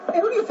Hey,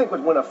 who do you think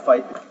would win a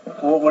fight?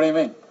 Well, what do you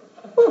mean?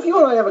 Well, if you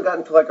and I ever got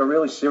into like a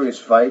really serious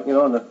fight, you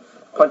know, and the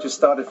punches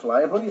started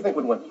flying, who do you think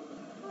would win?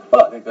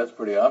 Well, I think that's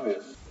pretty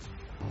obvious.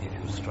 If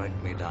you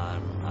strike me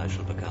down, I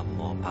shall become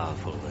more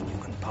powerful than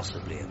you can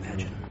possibly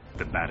imagine.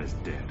 The bat is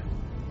dead.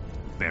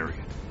 Bury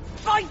it.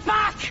 Fight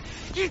back!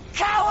 You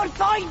coward,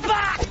 fight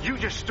back! You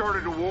just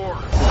started a war.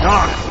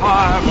 Dark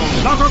fire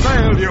will not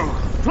avail you.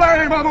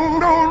 Flame of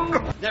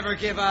Udun! Never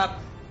give up.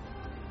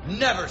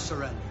 Never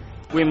surrender.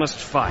 We must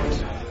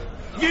fight.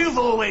 You've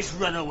always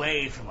run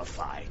away from a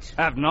fight.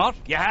 Have not?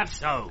 You have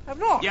so. Have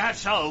not? You have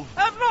so.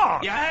 Have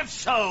not? You have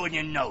so, and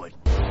you know it.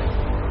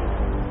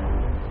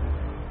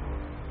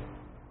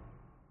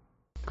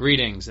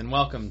 Greetings and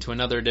welcome to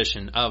another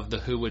edition of the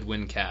Who Would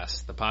Win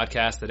Cast, the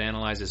podcast that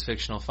analyzes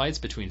fictional fights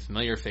between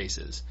familiar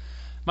faces.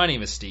 My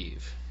name is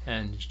Steve,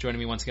 and joining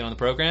me once again on the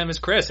program is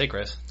Chris. Hey,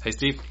 Chris. Hey,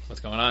 Steve.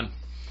 What's going on?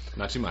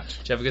 Not too much.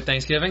 Did you have a good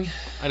Thanksgiving?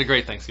 I had a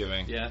great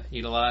Thanksgiving. Yeah,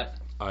 eat a lot?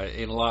 I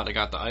ate a lot. I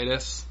got the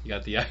itis. You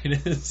got the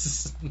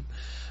itis.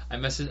 I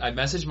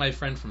messaged my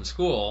friend from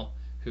school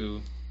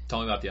who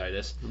told me about the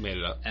itis. We made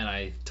it up. And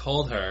I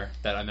told her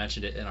that I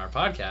mentioned it in our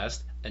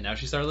podcast, and now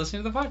she started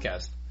listening to the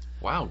podcast.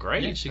 Wow,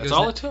 great. Yeah, That's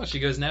all it took. She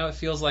goes, now it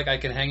feels like I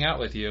can hang out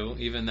with you,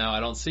 even though I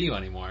don't see you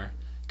anymore,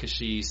 because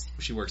she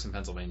works in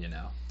Pennsylvania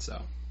now.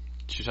 So,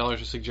 should tell her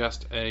to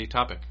suggest a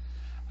topic.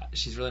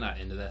 She's really not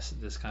into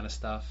this kind of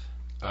stuff.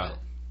 But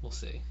we'll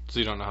see. So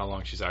you don't know how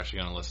long she's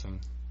actually going to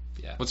listen.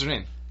 Yeah. What's her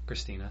name?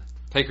 Christina.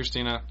 Hey,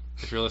 Christina,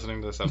 if you're listening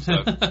to this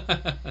episode.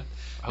 I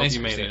hope you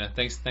made Christina.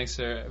 it. Thanks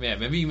for, yeah,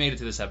 maybe you made it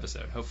to this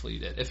episode. Hopefully you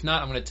did. If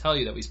not, I'm going to tell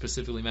you that we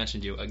specifically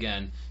mentioned you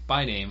again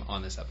by name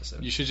on this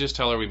episode. You should just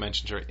tell her we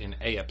mentioned her in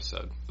a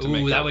episode.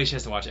 Ooh, that way she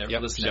has to watch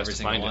listen to every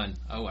single one. It.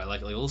 Oh, I like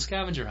it. Like a little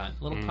scavenger hunt.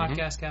 A little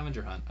podcast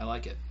scavenger hunt. I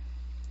like it.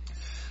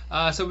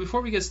 So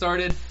before we get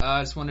started,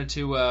 I just wanted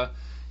to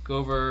go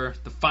over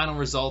the final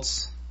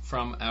results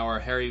from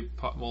our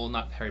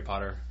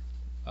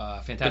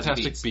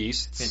Fantastic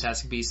Beasts.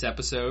 Fantastic Beasts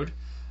episode.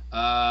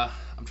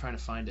 I'm trying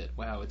to find it.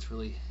 Wow, it's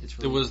really.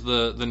 It was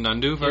the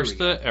Nundu versus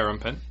the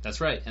Arampant.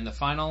 That's right, and the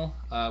final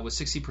was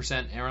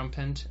 60%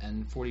 Arampant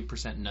and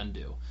 40%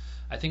 Nundu.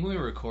 I think when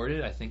we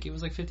recorded, I think it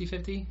was like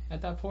 50-50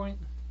 at that point.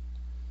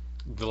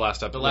 The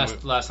last episode.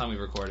 The last time we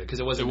recorded, because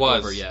it wasn't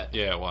over yet.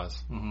 Yeah, it was.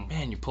 Mm-hmm.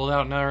 Man, you pulled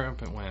out an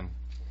Arampant win.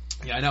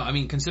 Yeah, I know. I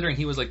mean, considering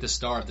he was like the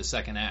star of the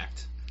second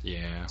act.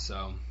 Yeah.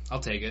 So, I'll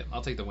take it.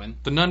 I'll take the win.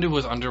 The Nundu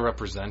was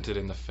underrepresented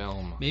in the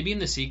film. Maybe in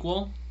the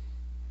sequel.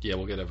 Yeah,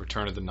 we'll get a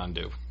Return of the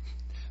Nundu.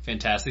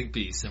 Fantastic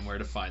Beasts and Where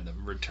to Find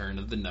Them. Return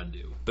of the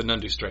Nundu. The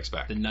Nundu Strikes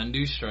Back. The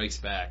Nundu Strikes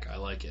Back. I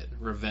like it.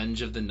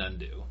 Revenge of the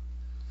Nundu.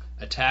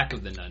 Attack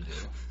of the Nundu.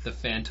 The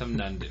Phantom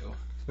Nundu.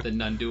 The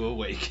Nundu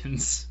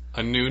Awakens.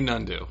 A new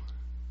Nundu.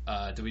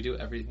 Do we do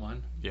every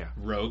one? Yeah.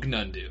 Rogue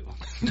Nundu.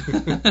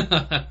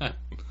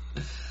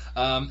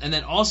 And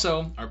then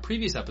also, our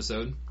previous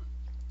episode,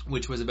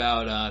 which was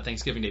about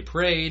Thanksgiving Day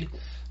Parade,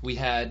 we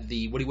had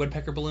the Woody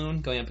Woodpecker balloon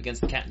going up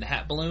against the Cat in the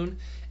Hat balloon,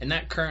 and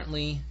that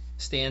currently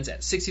stands at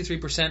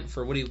 63%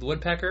 for Woody the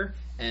Woodpecker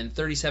and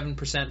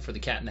 37% for the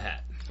Cat in the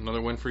Hat. Another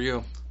win for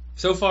you.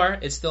 So far,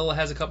 it still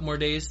has a couple more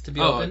days to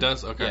be open. Oh, it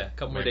does? Okay. Yeah, a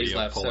couple more days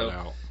left.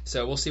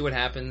 So we'll see what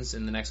happens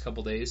in the next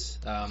couple days.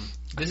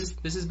 This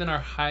has been our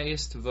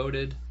highest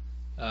voted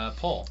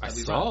poll. I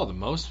saw the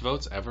most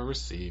votes ever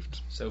received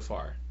so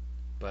far.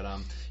 But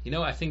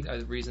I think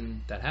the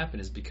reason that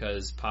happened is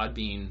because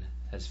Podbean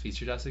has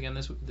featured us again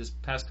this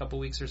past couple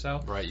weeks or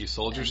so. Right, you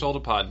sold your soul to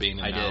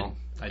Podbean, and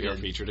we are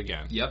featured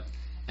again. Yep.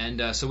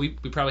 And so we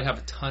probably have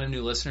a ton of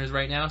new listeners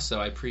right now, so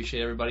I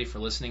appreciate everybody for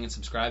listening and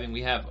subscribing.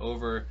 We have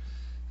over,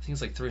 I think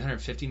it's like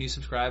 350 new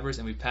subscribers,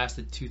 and we passed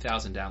the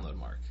 2,000 download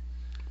mark.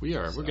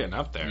 We're getting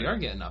up there. We are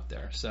getting up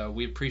there. So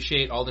we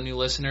appreciate all the new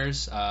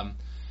listeners,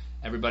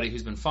 everybody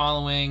who's been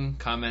following,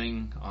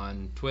 commenting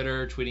on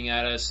Twitter, tweeting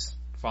at us,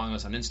 following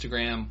us on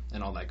Instagram,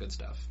 and all that good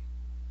stuff.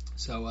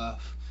 So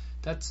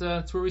that's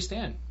where we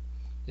stand.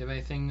 You have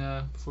anything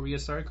before we get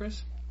started,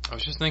 Chris? I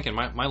was just thinking,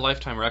 my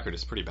lifetime record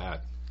is pretty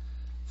bad.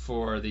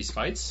 For these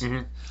fights?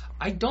 Mm-hmm.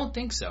 I don't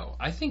think so.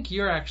 I think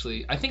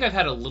I've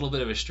had a little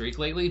bit of a streak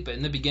lately, but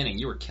in the beginning,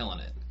 you were killing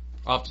it.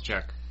 I'll have to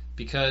check.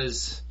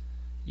 Because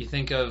you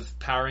think of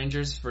Power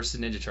Rangers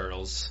versus Ninja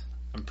Turtles.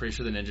 I'm pretty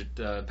sure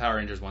the Power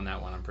Rangers won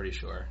that one, I'm pretty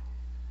sure.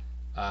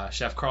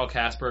 Chef Carl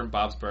Casper and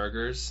Bob's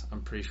Burgers.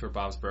 I'm pretty sure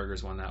Bob's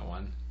Burgers won that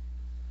one.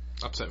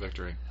 Upset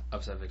victory.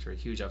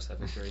 Huge upset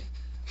victory.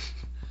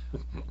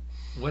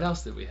 What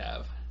else did we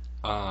have?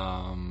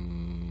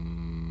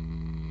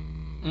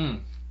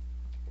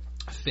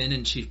 Finn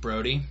and Chief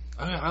Brody.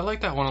 I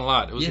like that one a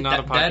lot. It was not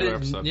a popular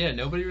episode. Yeah,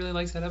 nobody really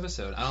likes that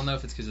episode. I don't know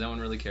if it's because no one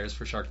really cares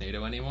for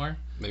Sharknado anymore.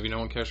 Maybe no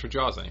one cares for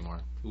Jaws anymore.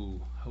 Ooh,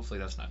 hopefully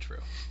that's not true.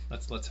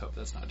 Let's hope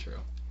that's not true.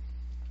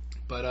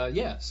 But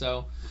yeah,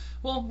 so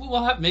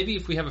we'll have, maybe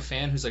if we have a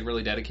fan who's like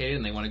really dedicated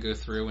and they want to go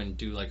through and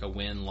do like a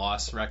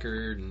win-loss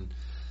record and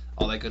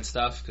all that good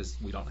stuff, because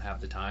we don't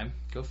have the time,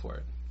 go for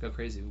it. Go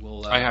crazy.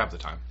 I have the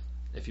time.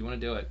 If you want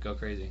to do it, go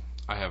crazy.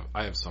 I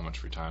have so much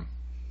free time.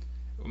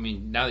 I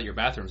mean, now that your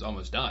bathroom's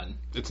almost done.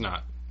 It's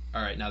not.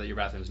 All right, now that your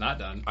bathroom's not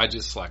done, I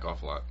just slack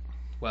off a lot.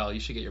 well, you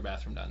should get your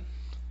bathroom done.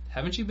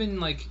 Haven't you been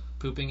like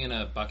pooping in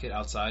a bucket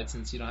outside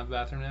since you don't have a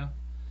bathroom now?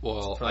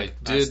 Well, For, like, I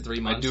past did. 3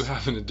 I months? do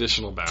have an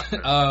additional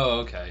bathroom. Oh,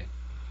 okay.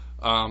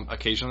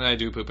 Occasionally, I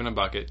do poop in a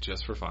bucket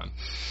just for fun.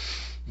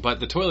 But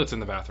the toilet's in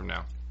the bathroom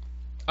now,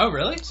 Oh,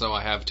 really? so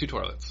I have 2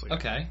 toilets.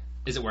 Okay.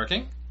 Is it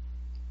working?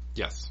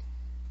 Yes.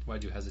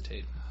 Why'd you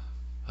hesitate?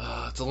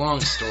 It's a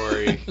long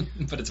story.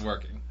 But it's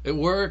working. It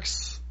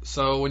works.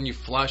 So when you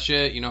flush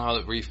it, you know how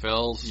it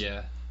refills.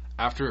 Yeah.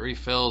 After it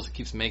refills, it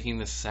keeps making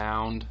this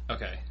sound,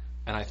 Okay.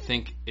 and I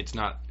think it's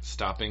not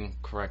stopping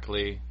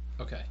correctly.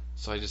 Okay.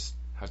 So I just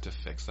have to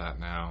fix that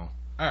now.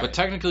 All right. But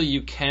technically,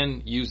 you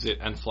can use it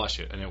and flush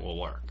it, and it will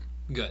work.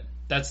 Good.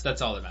 That's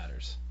all that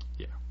matters.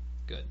 Yeah.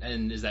 Good.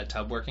 And is that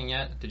tub working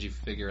yet? Did you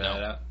figure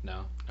that out?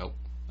 No. Nope.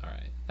 All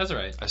right. That's all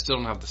right. I still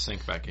don't have the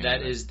sink back in. That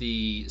either. is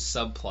the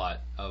subplot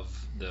of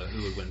the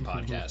Who Would Win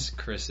podcast.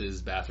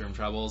 Chris's bathroom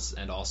troubles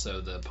and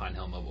also the Pine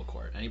Hill Mobile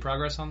Court. Any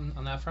progress on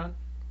that front?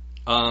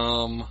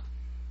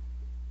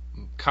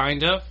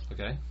 Kind of.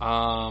 Okay.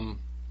 I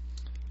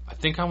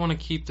think I want to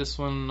keep this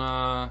one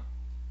a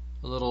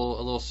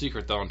little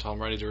secret though until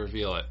I'm ready to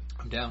reveal it.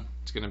 I'm down.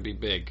 It's gonna be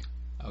big.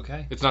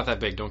 Okay. It's not that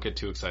big. Don't get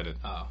too excited.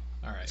 Oh, all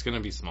right. It's gonna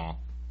be small.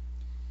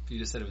 You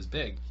just said it was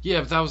big.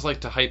 Yeah, but that was like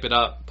to hype it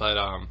up. But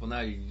Well,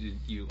 now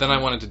you then I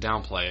wanted to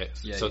downplay it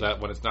Yeah, so yeah. that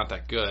when it's not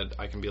that good,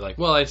 I can be like,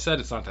 well, I said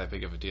it's not that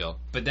big of a deal.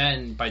 But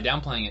then by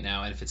downplaying it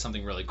now, and if it's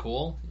something really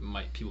cool,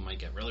 people might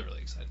get really,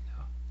 really excited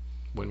now.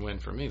 Win-win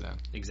for me then.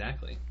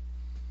 Exactly.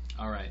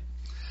 All right.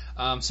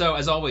 So,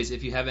 as always,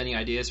 if you have any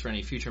ideas for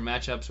any future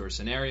matchups or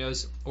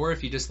scenarios, or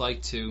if you just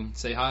like to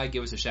say hi,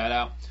 give us a shout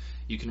out,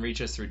 you can reach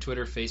us through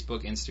Twitter,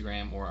 Facebook,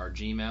 Instagram, or our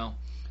Gmail.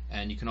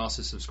 And you can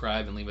also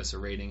subscribe and leave us a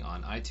rating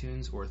on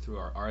iTunes or through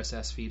our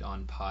RSS feed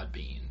on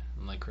Podbean.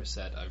 And like Chris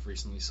said, I've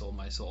recently sold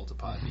my soul to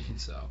Podbean,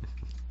 so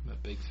I'm a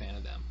big fan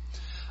of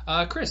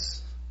them. Chris,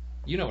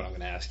 you know what I'm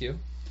going to ask you.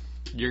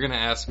 You're gonna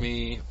ask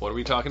me, what are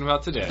we talking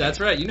about today? That's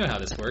right. You know how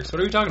this works.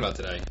 What are we talking about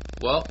today?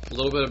 Well, a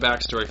little bit of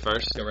backstory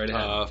first. Go right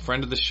ahead.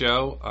 Friend of the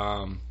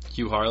show,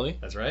 Hugh Harley,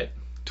 That's right.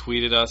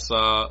 tweeted us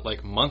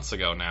like months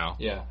ago now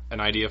Yeah. an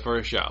idea for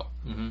a show.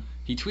 Mm-hmm.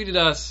 He tweeted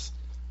us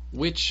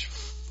which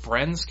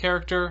Friends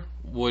character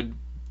would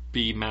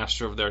be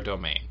master of their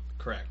domain,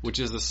 Correct. which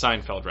is the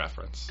Seinfeld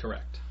reference.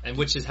 Correct. And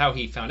which is how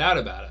he found out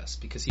about us,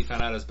 because he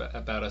found out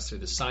about us through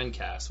the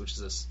Seinecast, which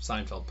is a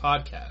Seinfeld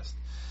podcast.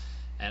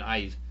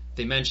 And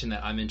they mentioned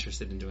that I'm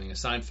interested in doing a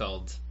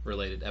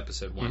Seinfeld-related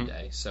episode one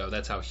day, so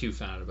that's how Hugh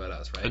found out about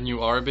us, right? And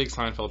you are a big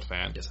Seinfeld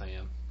fan. Yes, I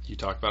am. You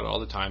talk about it all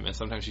the time, and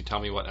sometimes you tell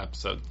me what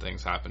episode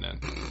things happen in.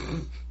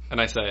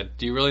 And I said,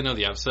 do you really know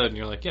the episode? And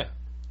you're like, yeah.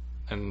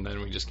 And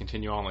then we just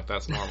continue on like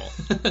that's normal.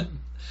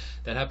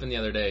 That happened the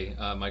other day.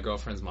 My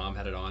girlfriend's mom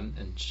had it on,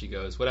 and she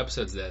goes, what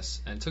episode's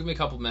this? And it took me a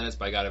couple minutes,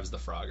 but I got it was the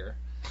Frogger.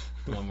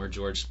 The one where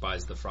George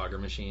buys the Frogger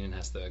machine and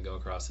has to go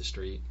across the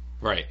street.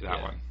 Right,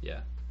 that one.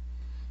 Yeah.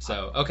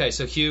 So, okay,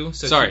 so Hugh...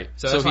 Sorry. Hugh,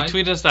 So that's he fine?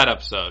 tweeted us that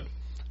episode.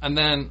 And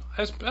then,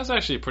 that's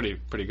actually a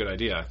pretty good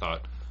idea, I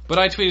thought. But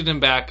I tweeted him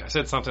back. I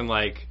said something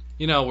like,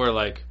 we're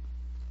like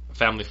a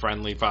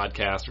family-friendly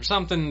podcast or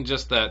something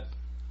just that...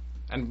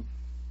 And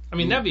I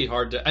mean, that'd be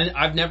hard to...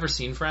 I've never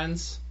seen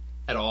Friends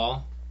at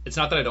all. It's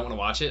not that I don't want to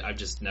watch it. I've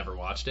just never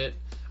watched it.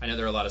 I know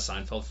there are a lot of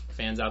Seinfeld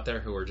fans out there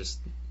who are just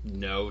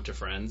no to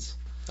Friends.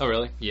 Oh,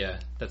 really? Yeah,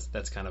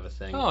 that's kind of a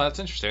thing. Oh, that's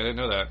interesting. I didn't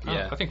know that.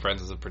 Yeah. I think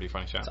Friends is a pretty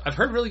funny show. I've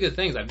heard really good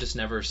things. I've just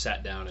never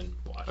sat down and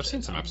watched it. I've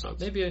seen some episodes.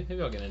 Maybe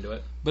I'll get into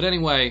it. But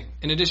anyway,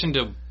 in addition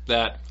to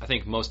that, I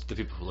think most of the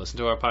people who listen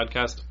to our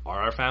podcast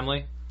are our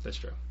family. That's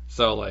true.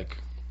 So, like,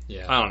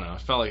 Yeah. I don't know. I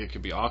felt like it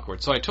could be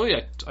awkward. So I told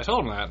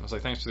him that. I was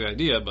like, thanks for the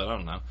idea, but I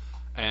don't know.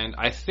 And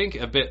I think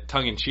a bit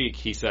tongue-in-cheek,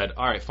 he said,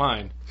 all right,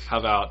 fine. How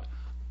about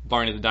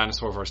Barney the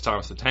Dinosaur versus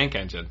Thomas the Tank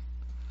Engine?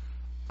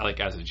 Like,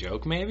 as a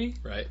joke, maybe?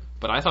 Right.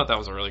 But I thought that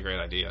was a really great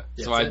idea.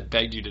 Yeah, so I that's it.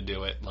 begged you to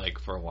do it, like,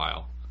 for a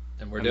while.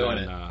 And we're doing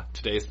it.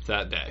 Today's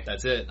that day.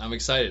 That's it. I'm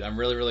excited. I'm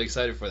really, really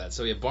excited for that.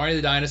 So we have Barney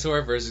the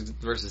Dinosaur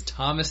versus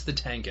Thomas the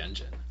Tank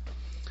Engine.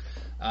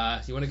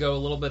 You want to go a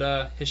little bit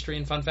of history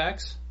and fun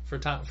facts for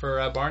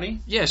Barney?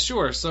 Yeah,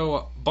 sure.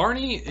 So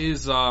Barney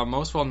is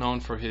most well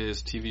known for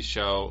his TV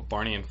show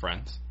Barney and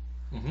Friends,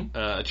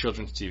 a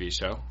children's TV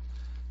show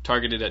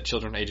targeted at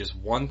children ages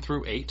 1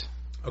 through 8.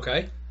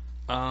 Okay.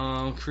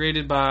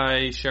 Created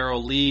by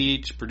Cheryl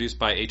Leach, produced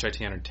by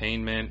HIT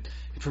Entertainment.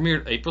 It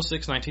premiered April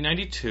 6,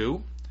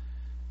 1992.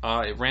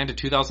 It ran to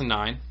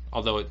 2009,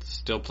 although it's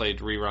still played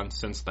reruns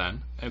since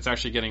then. And it's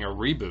actually getting a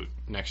reboot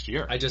next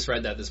year. I just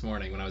read that this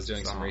morning when I was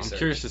doing some research. I'm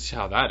curious to see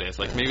how that is.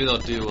 Like, maybe they'll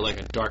do like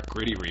a dark,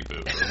 gritty reboot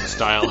in the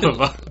style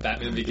of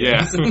Batman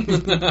Begins.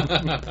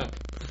 Yeah.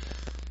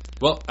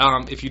 Well,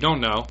 if you don't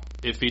know,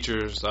 it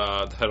features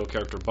the title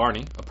character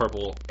Barney, a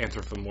purple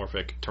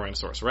anthropomorphic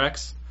Tyrannosaurus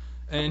Rex,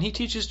 and he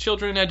teaches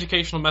children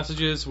educational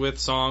messages with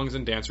songs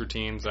and dance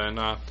routines and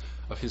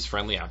of his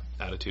friendly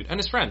attitude and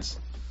his friends.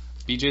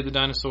 BJ the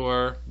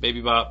Dinosaur,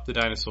 Baby Bop the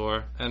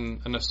Dinosaur, and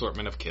an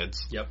assortment of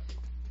kids. Yep.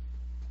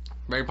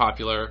 Very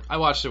popular. I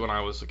watched it when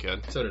I was a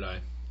kid. So did I.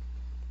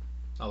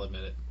 I'll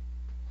admit it.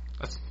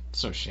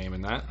 There's no shame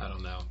in that. I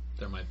don't know.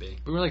 There might be.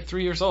 We were like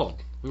 3 years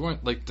old. We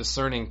weren't like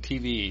discerning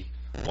TV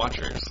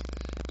watchers.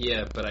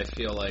 Yeah, but I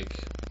feel like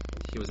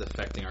he was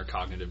affecting our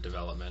cognitive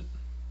development.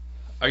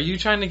 Are you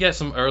trying to get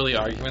some early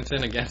arguments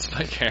in against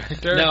my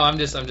character? No, I'm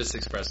just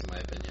expressing my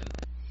opinion.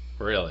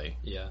 Really?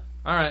 Yeah.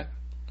 All right.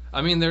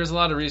 I mean, there's a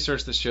lot of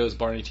research that shows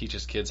Barney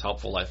teaches kids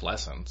helpful life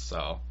lessons,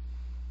 so...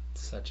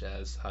 Such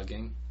as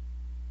hugging?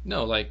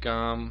 No, like,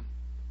 problem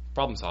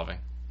solving.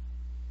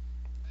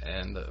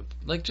 And,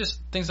 like,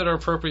 just things that are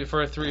appropriate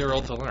for a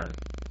 3-year-old to learn.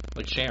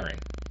 Like sharing.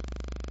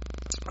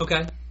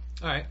 Okay.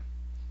 All right.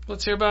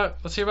 Let's hear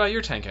about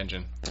your tank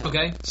engine.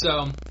 Okay,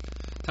 so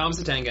Thomas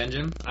the Tank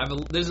Engine.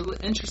 There's an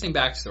interesting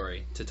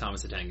backstory to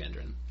Thomas the Tank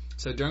Engine.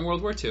 So during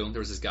World War II, there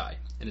was this guy,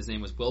 and his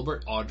name was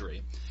Wilbert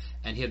Audrey,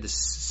 and he had this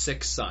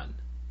sick son,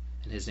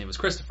 and his name was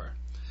Christopher.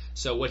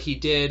 So what he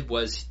did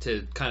was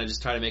to kind of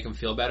just try to make him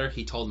feel better.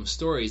 He told him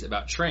stories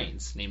about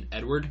trains named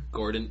Edward,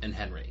 Gordon, and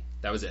Henry.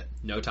 That was it.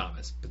 No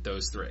Thomas, but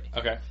those three.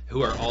 Okay.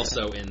 Who are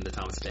also in the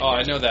Thomas the Tank Oh,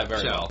 Engine I know that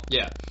very show. well.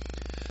 Yeah.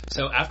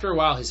 So after a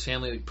while, his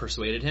family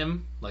persuaded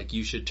him, like,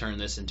 you should turn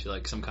this into,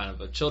 like, some kind of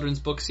a children's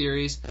book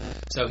series.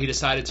 So he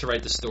decided to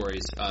write the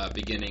stories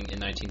beginning in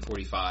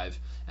 1945.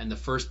 And the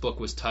first book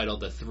was titled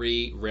The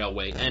Three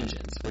Railway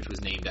Engines, which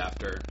was named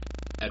after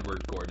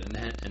Edward, Gordon,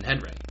 and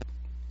Henry.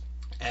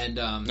 And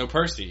no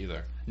Percy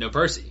either. No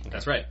Percy. Okay.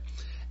 That's right.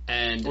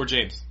 And Or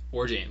James.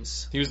 Or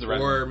James. He was the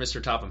red Or one.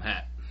 Mr. Topham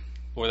Hat.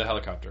 Or the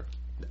helicopter.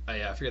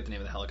 Yeah, I forget the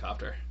name of the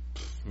helicopter.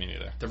 Me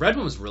neither. The red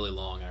one was really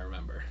long, I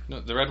remember.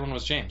 No, the red one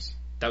was James.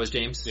 That was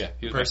James? Yeah,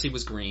 he was Percy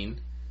was green.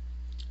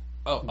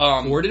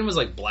 Oh, Gordon was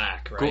like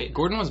black, right?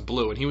 Gordon was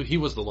blue, and he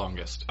was the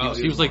longest. Oh,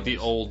 He was like the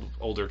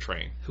older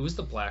train. Who was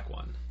the black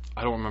one?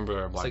 I don't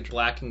remember a It's black like train.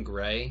 black and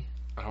gray.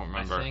 I don't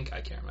remember. I think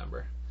I can't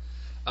remember.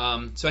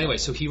 So anyway,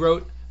 so he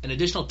wrote an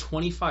additional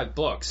 25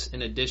 books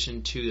in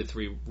addition to the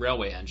three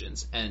railway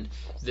engines, and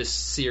this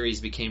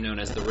series became known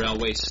as the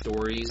Railway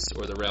Stories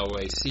or the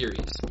Railway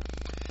Series.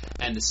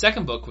 And the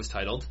second book was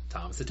titled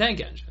Thomas the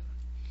Tank Engine.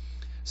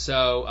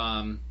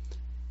 So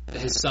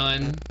his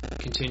son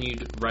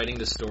continued writing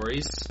the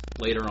stories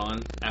later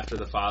on. After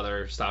the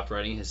father stopped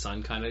writing, his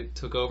son kind of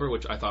took over,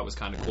 which I thought was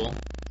kind of cool.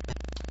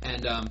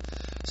 And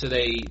so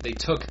they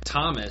took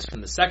Thomas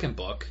from the second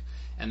book,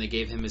 and they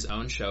gave him his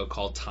own show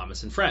called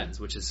Thomas and Friends,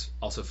 which is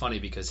also funny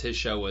because his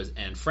show was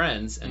And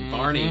Friends, and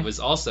Barney was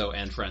also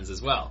And Friends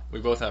as well. We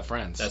both have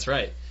friends. That's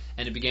right.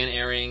 And it began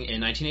airing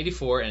in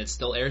 1984, and it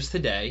still airs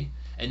today.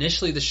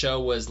 Initially, the show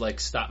was like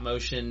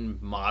stop-motion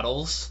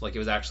models, like it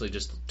was actually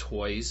just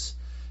toys.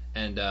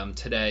 And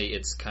today,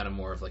 it's kind of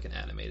more of like an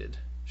animated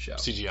show.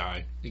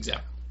 CGI.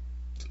 Exactly.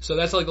 So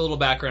that's like a little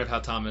background of how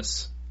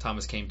Thomas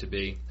came to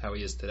be, how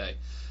he is today.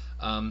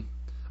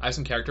 I have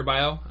some character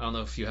bio. I don't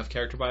know if you have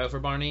character bio for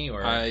Barney,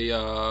 or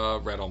I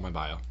read all my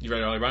bio. You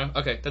read all your bio?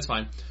 Okay, that's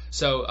fine.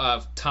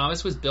 So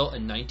Thomas was built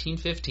in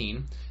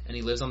 1915, and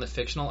he lives on the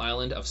fictional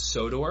island of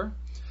Sodor.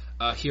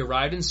 He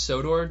arrived in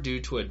Sodor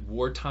due to a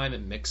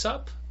wartime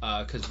mix-up,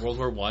 because World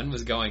War I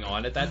was going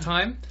on at that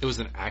time. It was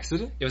an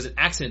accident? It was an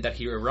accident that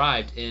he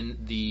arrived in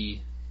the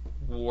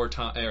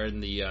wartime, or in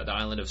the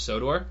island of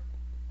Sodor.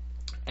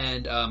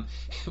 And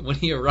when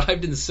he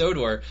arrived in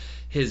Sodor,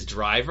 his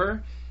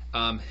driver,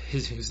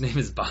 whose name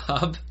is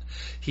Bob,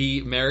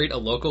 he married a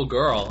local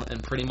girl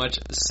and pretty much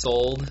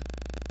sold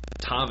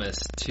Thomas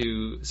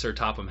to Sir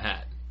Topham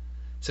Hatt.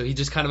 So he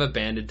just kind of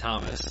abandoned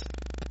Thomas.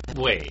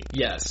 Wait.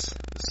 Yes.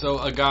 So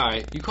a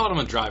guy, you called him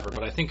a driver,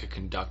 but I think a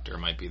conductor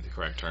might be the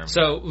correct term.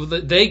 So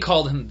they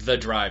called him the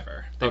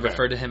driver. They Okay.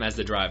 referred to him as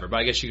the driver, but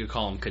I guess you could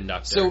call him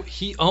conductor. So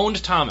he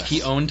owned Thomas.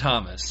 he owned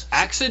Thomas.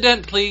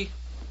 Accidentally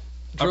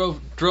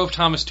drove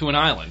Thomas to an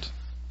island.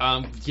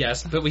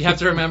 Yes, but we have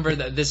to remember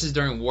that this is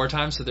during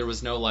wartime, so there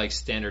was no like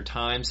standard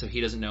time, so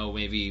he doesn't know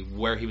maybe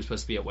where he was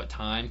supposed to be at what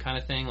time kind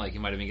of thing. Like he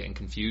might have been getting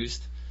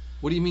confused.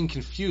 What do you mean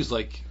confused?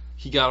 Like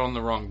he got on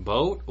the wrong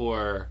boat,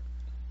 or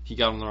he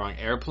got on the wrong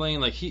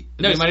airplane? Like he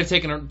No, he might have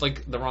taken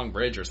like the wrong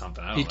bridge or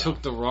something. I don't he know.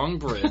 took the wrong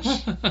bridge.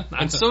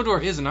 And Sodor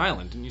is an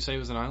island. Didn't you say it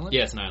was an island?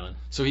 Yeah, it's an island.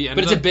 So he ended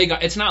But it's up, a big.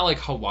 It's not like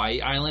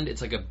Hawaii Island.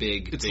 It's like a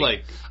big. It's big,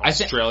 like I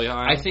thi- Australia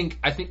Island.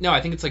 I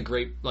think it's like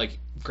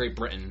Great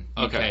Britain,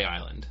 UK Okay.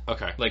 Island.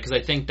 Okay. Like because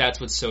I think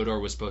that's what Sodor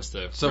was supposed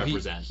to So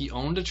represent. he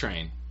owned a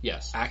train.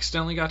 Yes.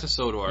 Accidentally got to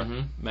Sodor,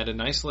 Mhm. met a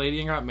nice lady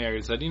and got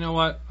married. Said, you know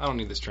what? I don't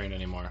need this train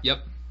anymore.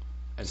 Yep.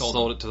 And Sold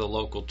sold it to the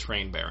local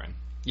train baron.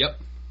 Yep.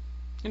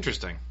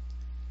 Interesting.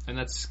 And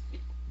that's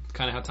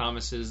kind of how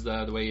Thomas is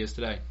the way he is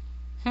today.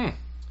 Hmm.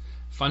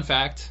 Fun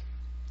fact: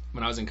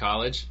 when I was in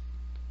college,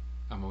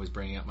 I'm always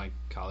bringing up my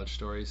college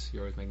stories.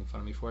 You're always making fun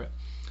of me for it.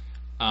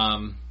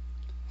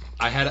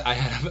 I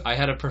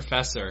had a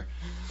professor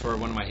for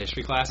one of my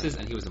history classes,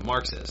 and he was a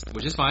Marxist,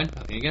 which is fine.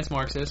 Nothing against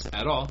Marxists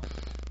at all.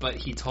 But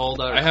he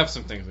told I have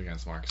some things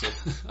against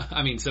Marxists.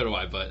 I mean, so do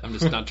I, but I'm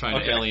just not trying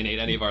to Okay. alienate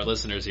any of our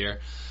listeners here.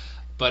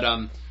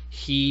 But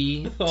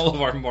he All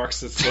of our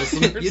Marxist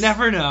listeners. You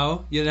never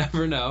know. You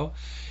never know.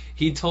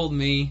 He told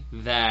me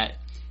that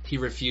he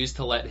refused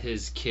to let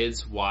his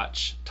kids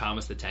watch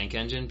Thomas the Tank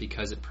Engine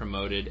because it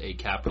promoted a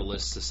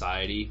capitalist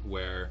society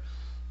where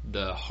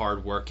the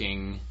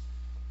hardworking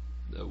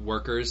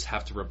workers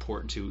have to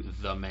report to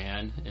the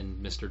man in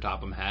Mr.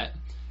 Topham Hat,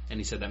 and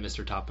he said that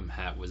Mr. Topham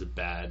Hat was a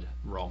bad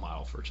role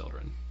model for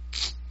children.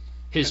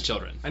 His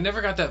children. I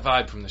never got that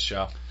vibe from the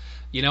show.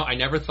 You know, I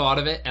never thought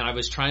of it, and I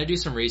was trying to do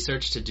some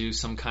research to do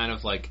some kind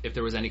of, like, if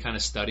there was any kind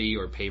of study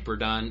or paper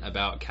done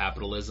about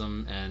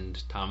capitalism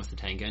and Thomas the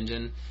Tank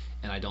Engine,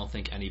 and I don't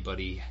think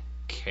anybody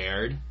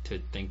cared to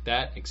think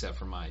that, except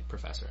for my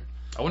professor.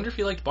 I wonder if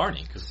he liked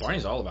Barney, because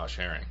Barney's all about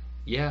sharing.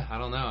 Yeah, I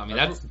don't know. I mean,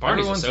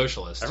 Barney's a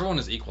socialist. Everyone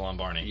is equal on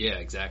Barney. Yeah,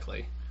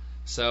 exactly.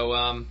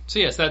 So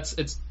yes,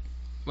 it's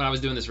when I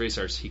was doing this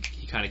research, he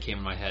kind of came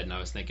in my head, and I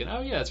was thinking,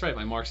 oh yeah, that's right,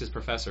 my Marxist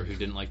professor who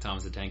didn't like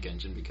Thomas the Tank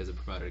Engine because it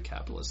promoted a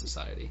capitalist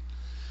society.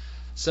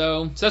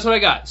 So that's what I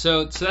got.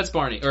 So that's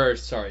Barney, or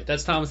sorry,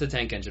 that's Thomas the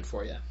Tank Engine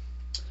for you.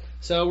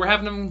 So we're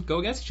having them go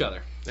against each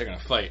other. They're gonna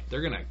fight.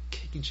 They're gonna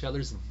kick each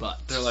other's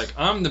butts. They're like,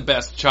 I'm the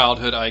best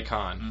childhood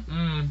icon.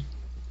 Mm-mm.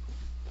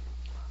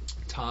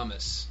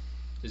 Thomas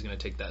is gonna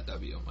take that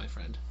W, my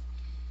friend.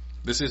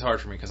 This is hard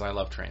for me because I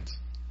love trains.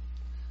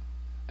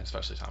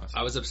 Especially Thomas.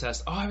 I was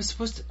obsessed. Oh, I was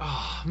supposed to.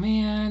 Oh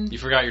man, you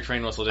forgot your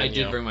train whistle, didn't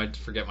you? I did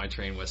forget my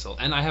train whistle,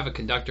 and I have a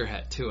conductor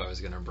hat too. I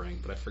was going to bring,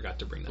 but I forgot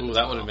to bring that. Ooh,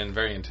 that would have been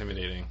very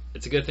intimidating.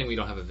 It's a good thing we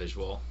don't have a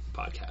visual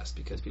podcast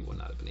because people would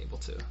not have been able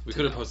to. We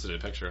could have posted a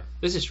picture.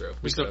 This is true.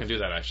 We still can do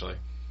that actually,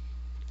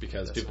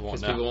 because people won't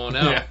know. People won't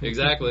know. Yeah.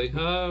 Exactly.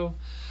 Oh,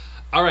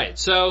 all right.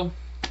 So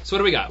what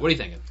do we got? What are you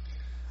thinking?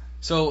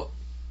 So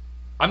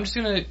I'm just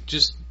gonna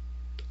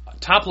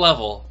top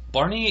level.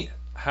 Barney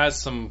has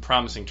some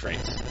promising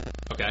traits.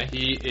 Okay.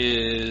 He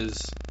is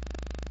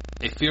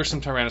a fearsome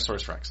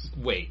Tyrannosaurus Rex.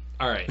 Wait.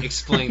 All right.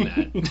 Explain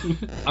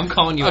that. I'm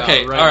calling you out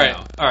right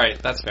now. All right.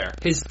 That's fair.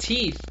 His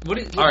teeth.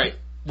 What? All right.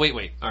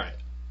 Wait. All right.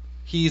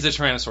 He's a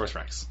Tyrannosaurus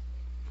Rex.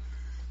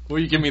 Will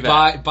you give me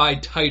that? By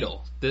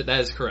title. That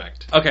is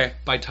correct. Okay.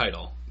 By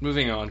title.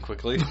 Moving on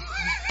quickly.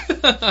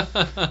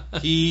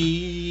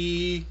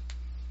 He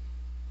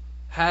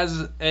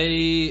has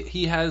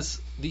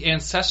the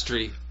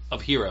ancestry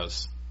of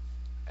heroes.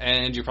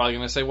 And you're probably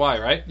going to say why,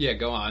 right? Yeah,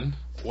 go on.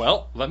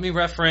 Well, let me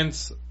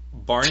reference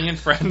Barney and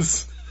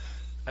Friends,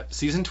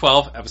 Season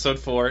 12, Episode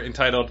 4,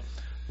 entitled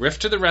Riff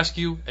to the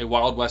Rescue, A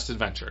Wild West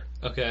Adventure.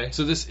 Okay.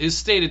 So this is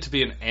stated to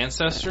be an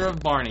ancestor of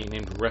Barney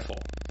named Riffle.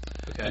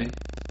 Okay.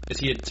 Is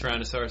he a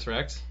Tyrannosaurus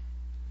Rex?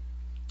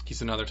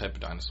 He's another type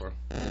of dinosaur.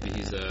 Maybe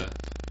he's a...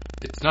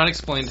 It's not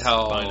explained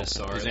how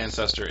Spinosaurus. his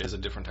ancestor is a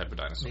different type of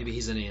dinosaur. Maybe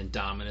he's an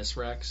Indominus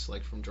Rex,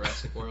 like from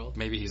Jurassic World.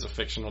 Maybe he's a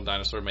fictional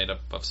dinosaur made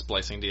up of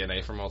splicing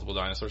DNA from multiple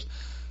dinosaurs.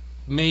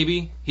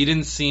 Maybe. He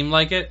didn't seem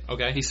like it.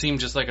 Okay. He seemed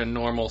just like a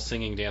normal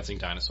singing, dancing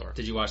dinosaur.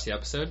 Did you watch the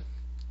episode?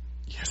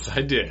 Yes,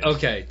 I did.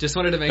 Okay, just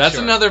wanted to make That's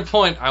sure. That's another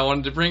point I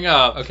wanted to bring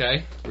up.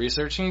 Okay.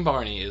 Researching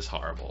Barney is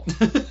horrible.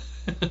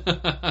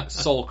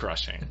 Soul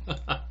crushing.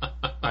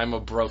 I'm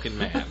a broken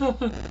man.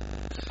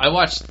 I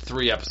watched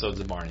 3 episodes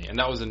of Barney, and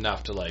that was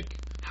enough to like...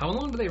 How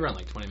long do they run?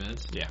 Like 20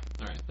 minutes? Yeah.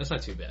 Alright, that's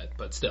not too bad,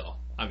 but still,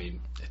 I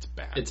mean... It's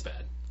bad. It's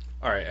bad.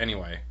 Alright,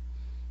 anyway.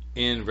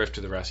 In Riff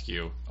to the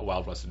Rescue, A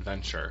Wild West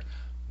Adventure,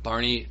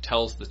 Barney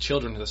tells the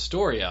children the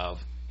story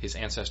of his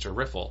ancestor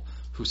Riffle,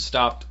 who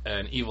stopped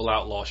an evil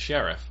outlaw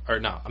sheriff. Or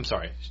no, I'm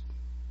sorry.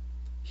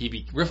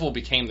 Riffle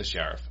became the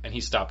sheriff, and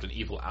he stopped an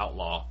evil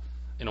outlaw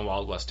in a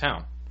Wild West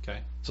town. Okay.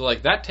 So,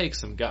 like, that takes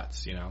some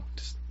guts, you know?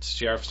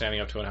 Sheriff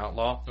standing up to an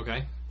outlaw.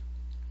 Okay.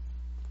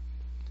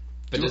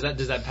 But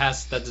does that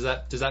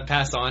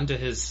pass on to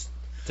his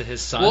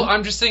son? Well,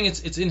 I'm just saying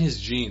it's in his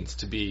genes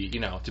to be, you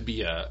know, to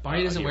be a...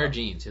 Barney doesn't hero. wear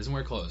jeans. He doesn't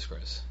wear clothes,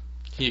 Chris.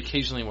 He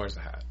occasionally wears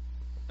a hat.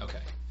 Okay.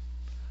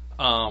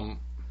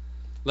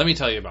 Let me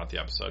tell you about the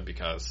episode,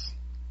 because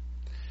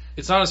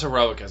it's not as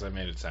heroic as I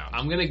made it sound.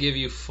 I'm going to give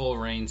you full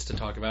reins to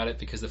talk about it,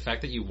 because the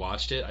fact that you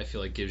watched it, I feel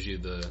like gives you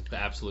the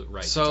absolute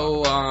right to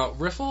talk about it.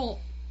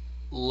 Riffle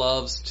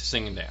loves to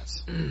sing and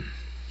dance.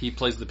 He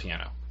plays the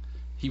piano.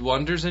 He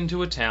wanders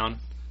into a town,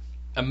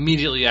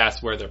 immediately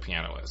asks where their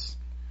piano is.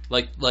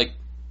 Like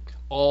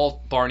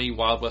all Barney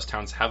Wild West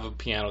towns have a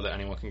piano that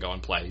anyone can go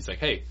and play. He's like,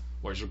 hey,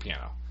 where's your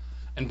piano?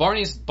 And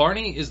Barney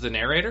is the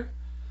narrator,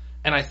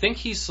 and I think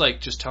he's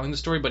like just telling the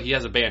story, but he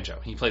has a banjo.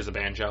 He plays the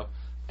banjo,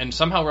 and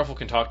somehow Riffle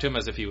can talk to him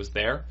as if he was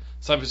there.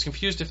 So I was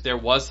confused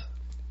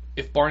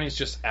if Barney's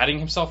just adding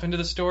himself into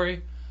the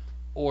story,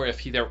 or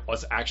if there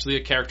was actually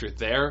a character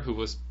there who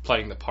was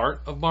playing the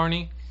part of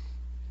Barney.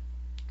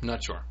 I'm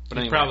not sure. But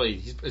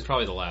anyway. It's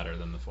probably the latter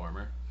than the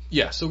former.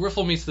 Yeah, so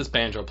Riffle meets this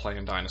banjo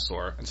playing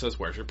dinosaur and says,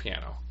 where's your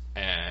piano?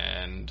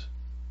 And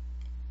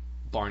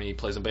Barney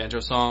plays a banjo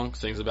song, he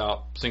sings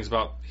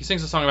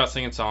a song about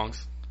singing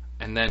songs,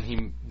 and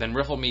then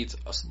Riffle meets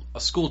a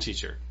school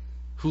teacher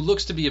who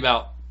looks to be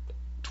about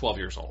 12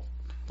 years old.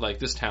 Like,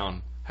 this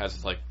town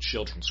has like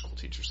children's school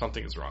teachers.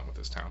 Something is wrong with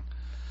this town.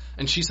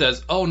 And she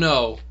says, oh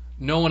no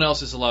one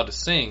else is allowed to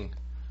sing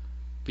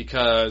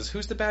because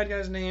who's the bad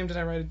guy's name? Did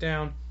I write it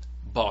down?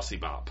 Bossy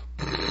Bop.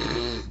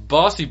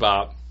 Bossy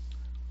Bop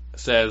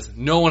says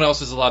no one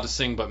else is allowed to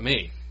sing but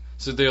me.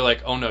 So they're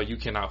like, oh no, you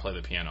cannot play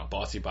the piano.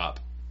 Bossy Bop,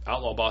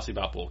 outlaw Bossy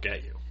Bop will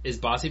get you. Is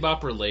Bossy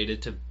Bop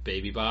related to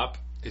Baby Bop?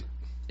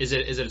 Is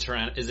it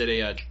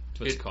a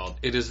what's it called?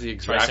 It is the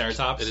exact.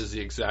 Triceratops? It is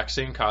the exact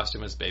same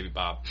costume as Baby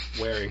Bop,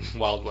 wearing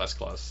Wild West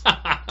clothes.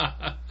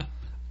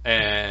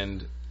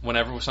 And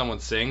whenever someone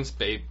sings,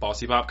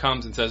 Bossy Bop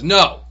comes and says,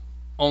 "No,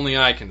 only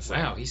I can sing."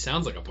 Wow, he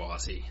sounds like a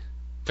bossy.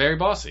 Very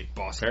bossy.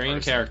 Bossy Very in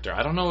person. character.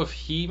 I don't know if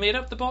he made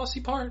up the bossy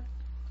part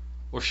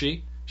or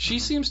she. She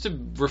seems to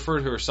refer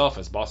to herself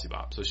as Bossy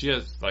Bop, so she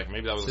has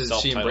maybe that was a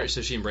self-title.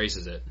 So she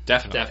embraces it.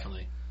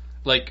 Definitely.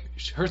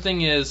 Her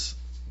thing is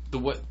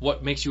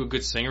what makes you a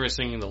good singer is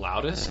singing the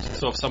loudest.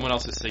 So if someone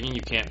else is singing,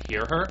 you can't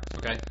hear her.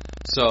 Okay.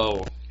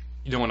 So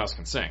no one else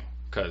can sing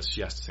because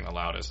she has to sing the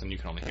loudest, and you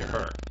can only hear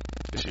her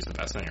because she's the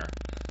best singer.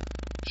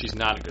 She's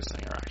not a good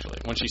singer, actually.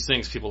 When she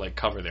sings, people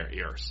cover their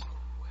ears.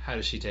 How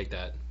does she take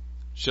that?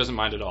 She doesn't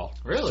mind at all.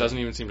 Really? She doesn't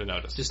even seem to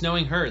notice. Just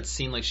knowing her, it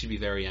seemed like she'd be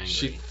very angry.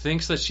 She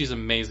thinks that she's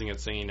amazing at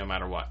singing no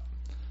matter what.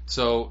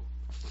 So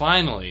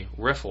finally,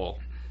 Riffle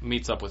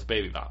meets up with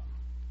Baby Bop.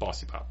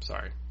 Bossy Bop,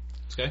 sorry.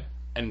 Okay.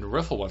 And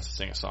Riffle wants to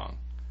sing a song.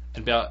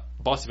 And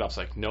Bossy Bop's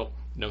like, nope,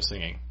 no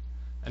singing.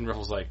 And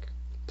Riffle's like,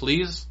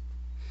 please?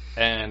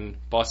 And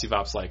Bossy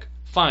Bop's like,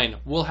 fine,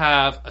 we'll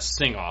have a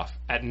sing-off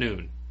at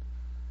noon.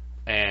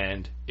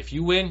 And if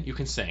you win, you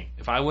can sing.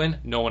 If I win,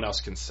 no one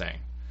else can sing.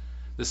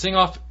 The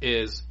sing-off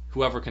is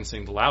whoever can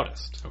sing the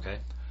loudest. Okay.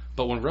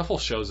 But when Riffle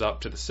shows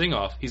up to the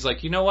sing-off, he's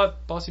like, you know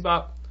what, Bossy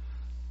Bop?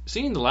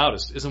 Singing the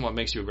loudest isn't what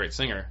makes you a great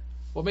singer.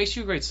 What makes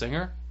you a great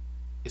singer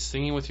is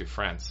singing with your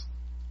friends.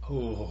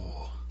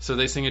 Oh. So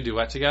they sing a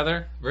duet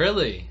together.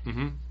 Really?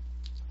 Mm-hmm.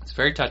 It's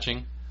very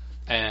touching.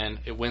 And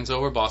it wins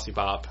over Bossy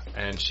Bop,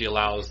 and she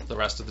allows the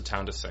rest of the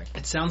town to sing.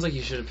 It sounds like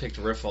you should have picked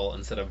Riffle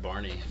instead of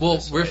Barney. Well,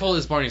 Riffle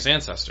is Barney's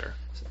ancestor.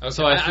 Okay.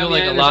 So I feel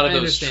like a lot of those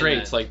understand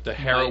traits, that. like the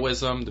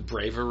heroism, the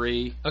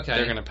bravery, Okay.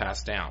 they're going to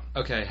pass down.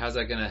 Okay, how's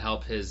that going to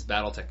help his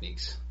battle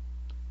techniques?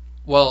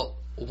 Well,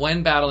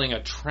 when battling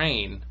a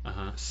train,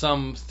 Uh-huh.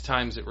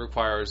 sometimes it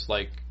requires,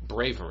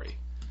 bravery.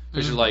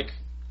 Because you're like,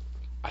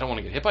 I don't want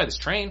to get hit by this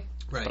train,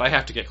 Right. but I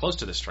have to get close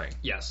to this train.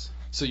 Yes.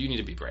 So you need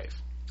to be brave.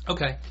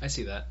 Okay, I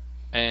see that.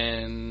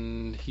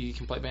 And he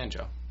can play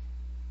banjo.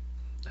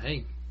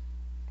 Hey.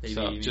 Maybe,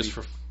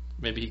 So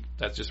maybe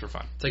that's just for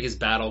fun. it's like his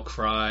battle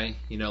cry,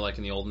 like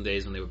in the olden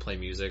days when they would play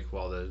music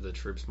while the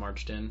troops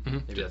marched in.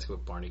 Mhm. Maybe that's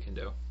what Barney can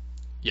do.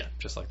 Yeah,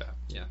 just like that.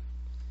 Yeah.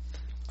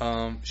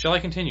 Shall I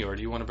continue, or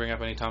do you want to bring up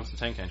any Thomas the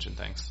Tank Engine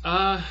things?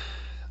 I'm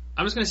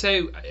just going to say,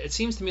 it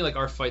seems to me like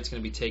our fight's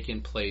going to be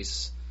taking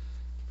place,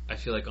 I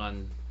feel like,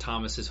 on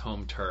Thomas's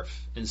home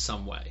turf in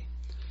some way.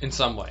 In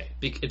some way.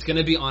 It's going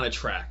to be on a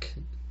track,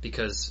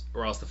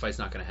 or else the fight's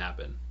not going to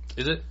happen.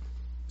 Is it?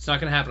 It's not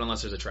going to happen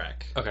unless there's a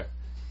track. Okay.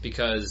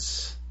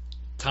 Because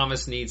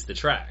Thomas needs the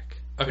track.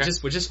 Okay.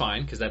 Which is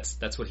fine, because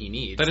that's what he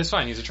needs. That is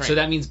fine, he's a train. So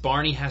that means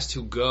Barney has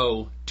to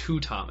go to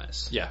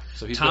Thomas. Yeah,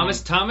 so he's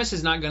Thomas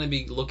is not going to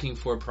be looking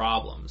for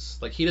problems.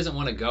 He doesn't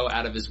want to go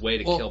out of his way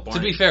to kill Barney.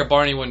 To be fair,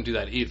 Barney wouldn't do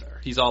that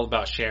either. He's all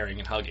about sharing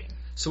and hugging.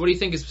 So what do you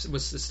think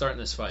was starting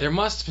this fight? There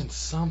must have been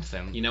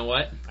something. You know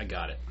what? I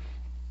got it.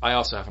 I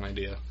also have an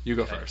idea. You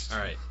go first. All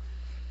right.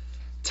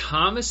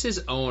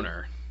 Thomas's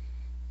owner.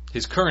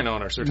 His current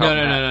owner, Sir Tom.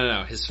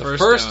 No. His The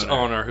first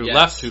owner who Yes.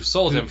 left, who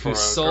sold him for who a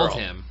sold girl.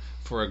 him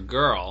for a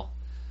girl,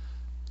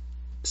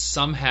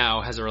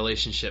 somehow has a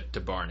relationship to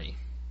Barney.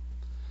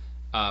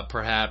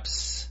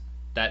 Perhaps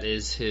that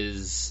is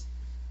his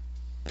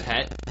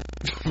pet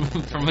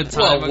from a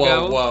time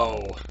ago.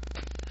 Whoa.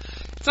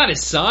 It's not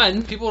his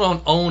son. People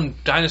don't own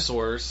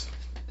dinosaurs.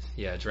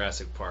 Yeah,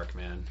 Jurassic Park,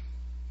 man.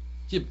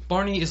 Yeah,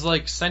 Barney is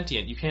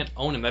sentient. You can't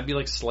own him. That'd be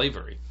like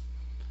slavery.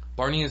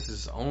 Barney is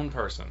his own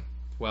person.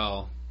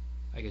 Well,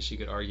 I guess you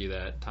could argue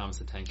that Thomas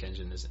the Tank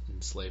Engine is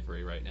in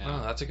slavery right now.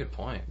 Oh, that's a good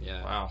point.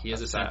 Yeah. Wow. He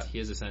is a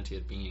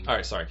sentient being. All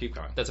right, sorry. Keep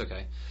going. That's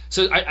okay.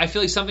 So I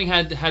feel like something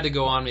had to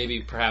go on,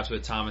 maybe perhaps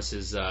with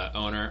Thomas's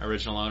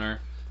original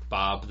owner,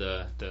 Bob,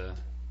 the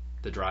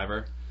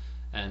driver,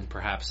 and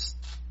perhaps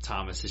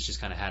Thomas has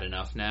just kind of had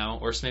enough now,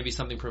 or maybe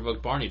something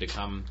provoked Barney to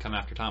come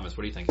after Thomas.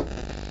 What do you think?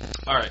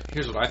 All right,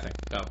 here's what I think.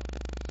 Go.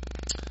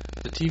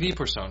 The TV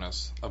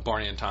personas of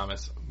Barney and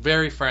Thomas,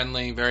 very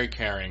friendly, very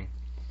caring.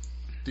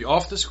 The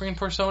off-the-screen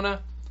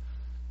persona,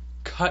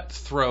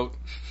 cutthroat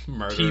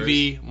Murderers.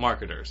 TV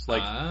marketers.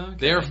 Okay.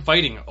 They're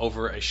fighting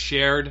over a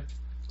shared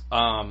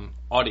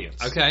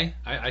audience. Okay,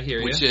 I hear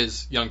you. Which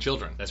is young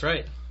children. That's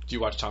right. Do you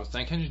watch Thomas the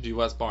Tank Engine? Do you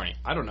watch Barney?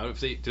 I don't know. Are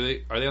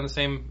they on the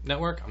same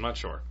network? I'm not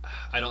sure.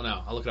 I don't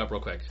know. I'll look it up real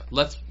quick.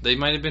 They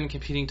might have been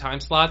competing time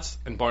slots,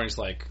 and Barney's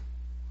like,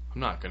 I'm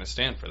not going to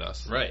stand for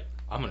this. Right.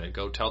 I'm going to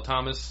go tell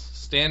Thomas,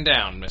 stand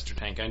down, Mr.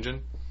 Tank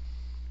Engine.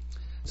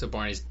 So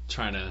Barney's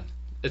trying to.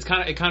 It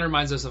kind of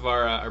reminds us of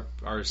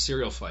our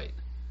cereal fight,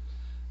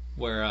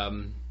 where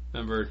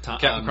remember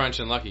Captain Crunch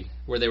and Lucky,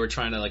 where they were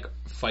trying to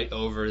fight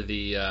over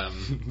the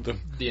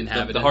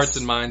inhabitants, the hearts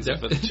and minds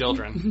of the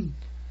children.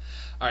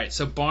 All right,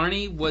 so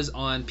Barney was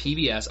on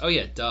PBS. Oh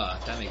yeah, duh,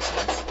 that makes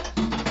sense.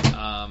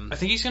 I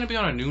think he's going to be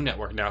on a new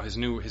network now. His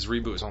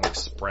reboot is on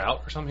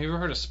Sprout or something. Have you ever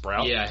heard of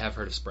Sprout? Yeah, I have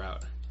heard of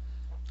Sprout.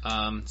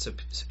 So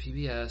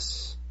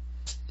PBS.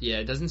 Yeah,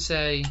 it doesn't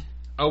say.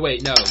 Oh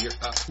wait, no,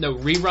 no,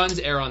 reruns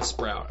air on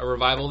Sprout. A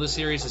revival of the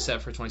series is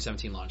set for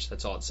 2017 launch.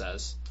 That's all it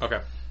says. Okay.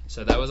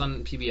 So that was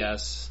on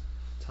PBS.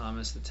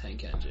 Thomas the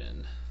Tank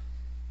Engine.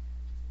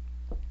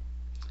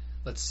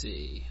 Let's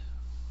see.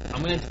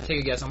 I'm gonna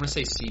take a guess. I'm gonna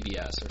say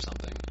CBS or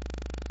something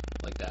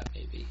like that,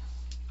 maybe.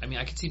 I mean,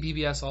 I could see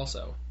PBS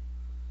also.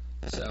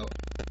 So,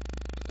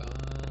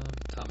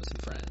 Thomas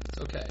and Friends.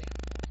 Okay.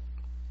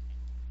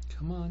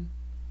 Come on.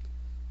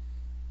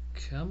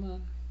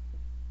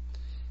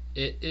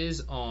 It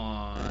is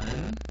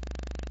on.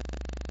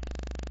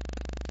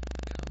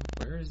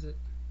 Where is it?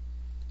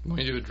 Want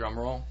me to do a drum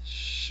roll?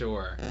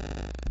 Sure.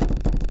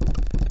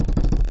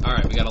 All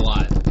right, we got a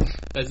lot.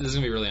 This is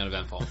gonna be really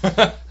uneventful.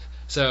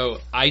 So,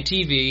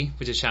 ITV,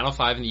 which is Channel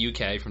 5 in the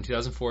UK from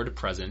 2004 to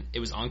present. It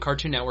was on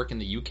Cartoon Network in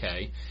the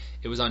UK.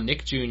 It was on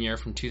Nick Jr.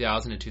 from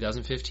 2000 to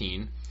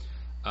 2015.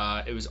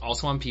 It was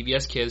also on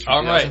PBS Kids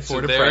from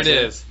 2004 to there present.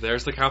 it is.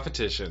 There's the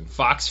competition.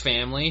 Fox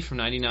Family from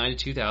 99 to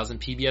 2000.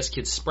 PBS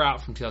Kids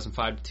Sprout from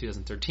 2005 to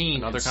 2013.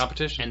 Another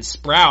competition. And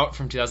Sprout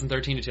from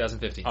 2013 to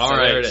 2015. All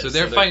right, there it is. So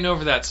they're fighting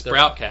over that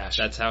Sprout cash.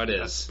 That's how it is.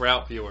 That's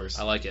Sprout viewers.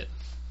 I like it.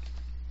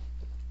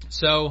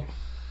 So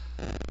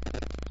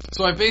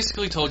I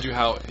basically told you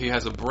how he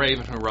has a brave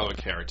and heroic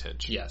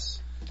heritage.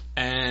 yes.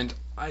 And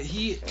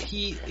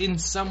he in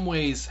some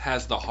ways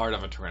has the heart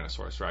of a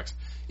Tyrannosaurus Rex.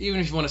 Even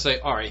if you want to say,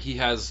 all right,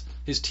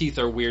 his teeth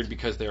are weird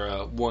because they're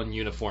a one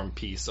uniform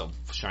piece of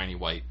shiny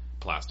white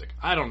plastic.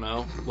 I don't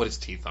know what his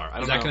teeth are.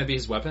 Is that going to be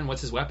his weapon?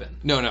 What's his weapon?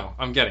 No,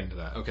 I'm getting to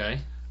that. Okay.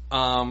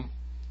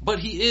 But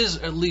he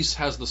at least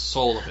has the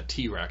soul of a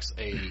T-Rex,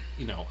 a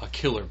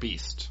killer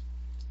beast.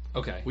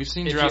 Okay. We've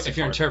seen if Jurassic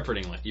you're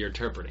Park. you're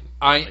interpreting.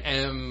 I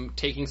am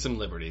taking some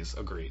liberties.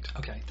 Agreed.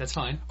 Okay, that's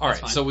fine. All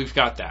That's right, fine. so we've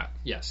got that.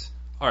 yes.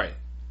 All right.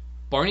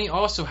 Barney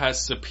also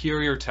has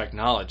superior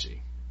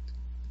technology.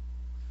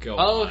 Go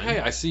Oh, on. hey,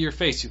 I see your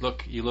face. You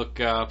look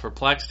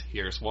perplexed.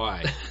 Here's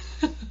why.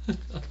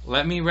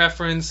 Let me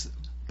reference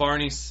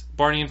Barney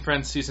and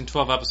Friends season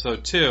 12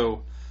 episode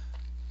 2,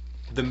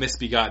 The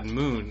Misbegotten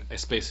Moon, a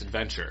space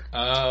adventure.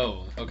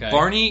 Oh, okay.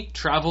 Barney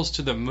travels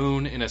to the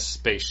moon in a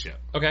spaceship.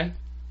 Okay.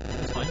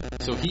 That's fine.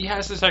 So he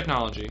has the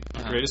technology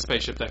to create a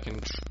spaceship that can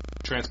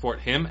transport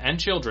him and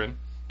children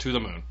to the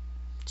moon.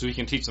 So he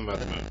can teach them about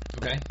the moon.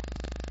 Okay.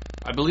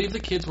 I believe the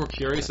kids were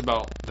curious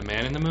about the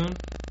man in the moon,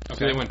 so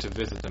Okay. they went to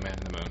visit the man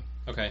in the moon.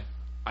 Okay.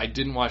 I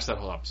didn't watch that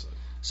whole episode.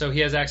 So he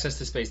has access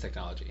to space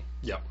technology.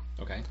 Yep.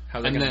 Okay.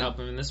 How's that And going to then- help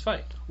him in this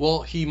fight?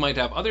 Well, he might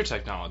have other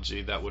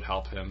technology that would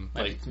help him.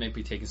 Might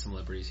be taking some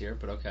liberties here,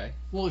 but okay.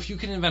 Well, if you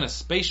can invent a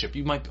spaceship,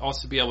 you might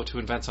also be able to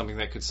invent something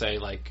that could say,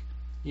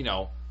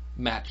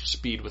 match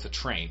speed with a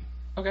train.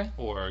 Okay.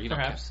 Or,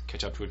 Perhaps.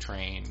 catch up to a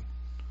train.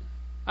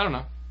 I don't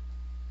know.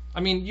 I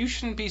mean, you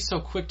shouldn't be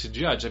so quick to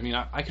judge. I mean,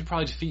 I could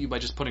probably defeat you by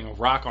just putting a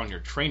rock on your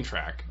train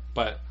track,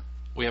 but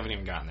we haven't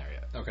even gotten there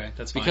yet. Okay,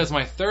 that's fine. Because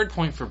my third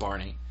point for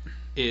Barney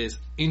is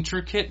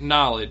intricate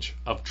knowledge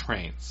of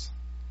trains.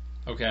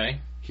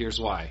 Okay. Here's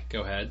why.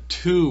 Go ahead.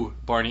 2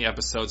 Barney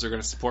episodes are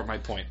going to support my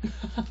point.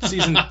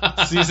 Season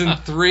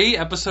 3,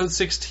 episode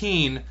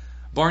 16,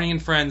 Barney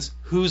and Friends,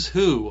 Who's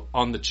Who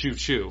on the Choo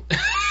Choo.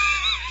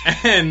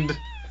 And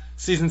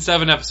season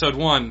 7, episode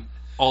 1,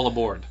 All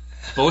Aboard.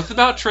 Both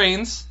about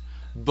trains.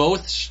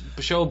 Both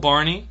show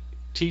Barney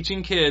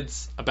teaching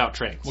kids about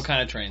trains. What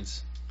kind of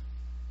trains?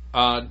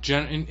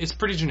 It's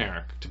pretty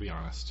generic, to be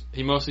honest.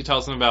 He mostly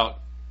tells them about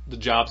the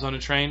jobs on a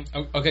train.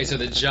 Okay, so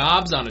the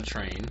jobs on a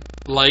train.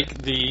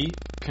 Like the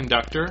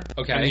conductor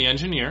and the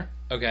engineer.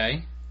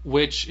 Okay.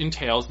 Which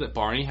entails that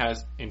Barney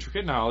has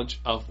intricate knowledge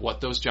of what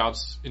those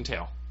jobs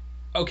entail.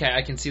 Okay,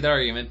 I can see that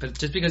argument, but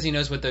just because he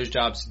knows what those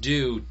jobs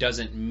do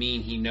doesn't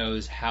mean he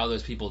knows how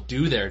those people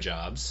do their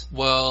jobs.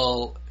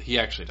 Well, he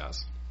actually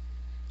does.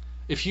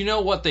 If you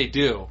know what they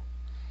do,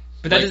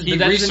 but that he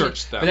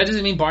researched them. But that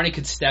doesn't mean Barney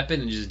could step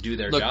in and just do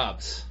their Look,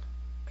 jobs.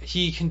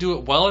 He can do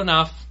it well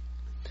enough.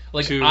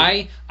 Like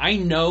I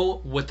know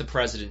what the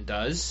president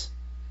does,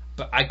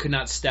 but I could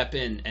not step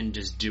in and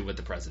just do what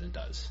the president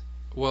does.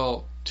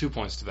 Well, 2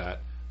 points to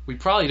that. We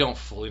probably don't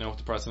fully know what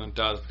the president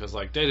does because,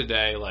 day to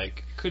day, it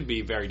could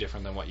be very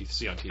different than what you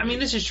see on TV. I mean,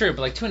 this is true,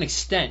 but to an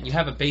extent, you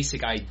have a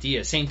basic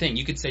idea. Same thing.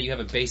 You could say you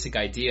have a basic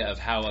idea of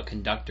how a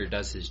conductor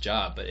does his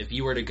job, but if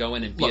you were to go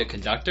in and be a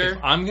conductor, if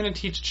I'm going to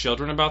teach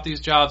children about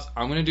these jobs,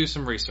 I'm going to do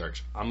some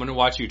research. I'm going to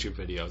watch YouTube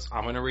videos.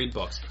 I'm going to read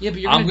books. Yeah,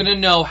 but I'm going to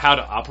know how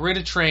to operate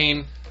a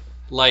train.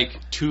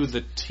 To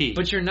the T.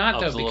 But you're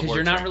not, though, because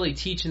you're not really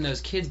teaching those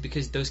kids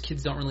because those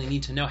kids don't really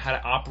need to know how to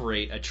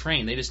operate a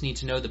train. They just need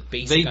to know the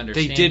basic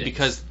understanding. They did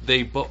because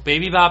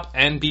Baby Bop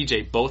and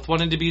BJ both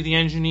wanted to be the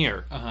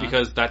engineer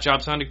because that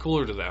job sounded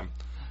cooler to them.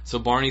 So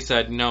Barney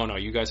said, no,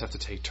 you guys have to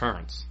take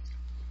turns.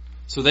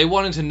 So they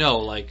wanted to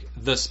know,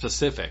 the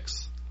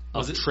specifics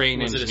of train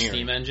engineering. Was it a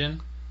steam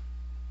engine?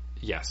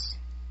 Yes.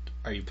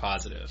 Are you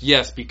positive?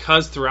 Yes,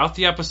 because throughout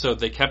the episode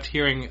they kept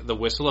hearing the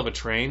whistle of a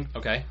train.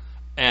 Okay.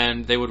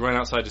 And they would run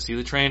outside to see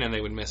the train, and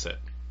they would miss it.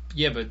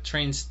 Yeah, but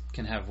trains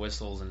can have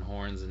whistles and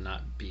horns and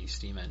not be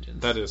steam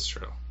engines. That is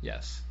true.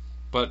 Yes.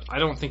 but I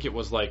don't think it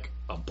was like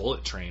a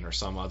bullet train or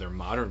some other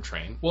modern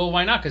train. Well,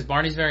 why not? Because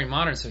Barney's very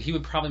modern, so he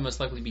would probably most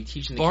likely be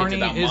teaching the Barney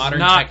kids about is modern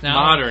not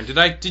technology.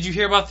 modern. Did you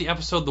hear about the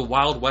episode The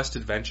Wild West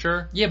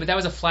Adventure? Yeah, but that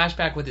was a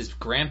flashback with his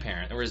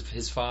grandparent, or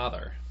his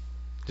father.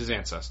 His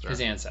ancestor.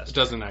 It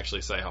doesn't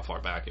actually say how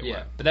far back it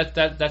went. But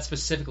that's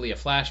specifically a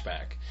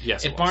flashback.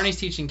 Yes, If Barney's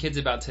teaching kids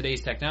about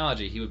today's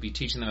technology, he would be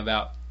teaching them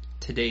about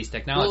today's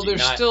technology. Well,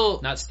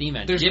 there's not steam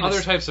engines. There's Yeah, but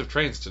other types of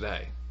trains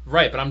today.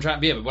 Right, but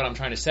but what I'm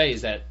trying to say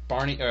is that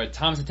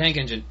Thomas the Tank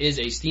Engine is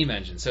a steam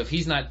engine. So if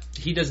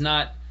he does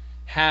not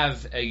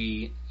have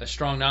a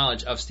strong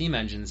knowledge of steam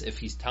engines if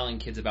he's telling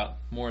kids about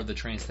more of the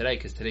trains today,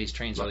 because today's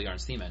trains really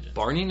aren't steam engines.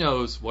 Barney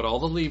knows what all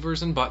the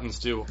levers and buttons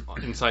do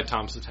inside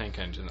Thomas the Tank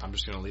Engine. I'm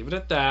just going to leave it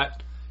at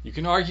that. You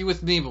can argue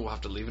with me, but we'll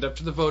have to leave it up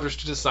to the voters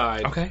to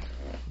decide. Okay.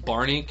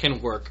 Barney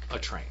can work a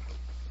train.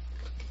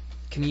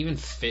 Can he even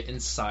fit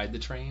inside the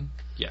train?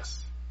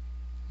 Yes.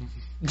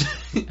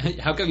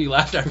 How come you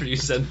laughed after you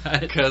said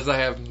that? Because I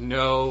have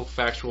no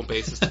factual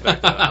basis to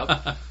back that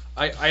up.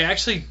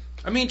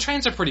 I mean,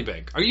 trains are pretty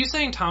big. Are you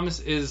saying Thomas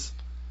is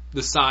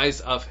the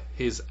size of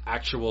his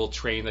actual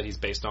train that he's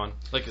based on?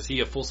 Like, is he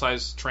a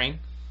full-size train?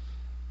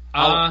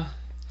 Or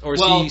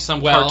is he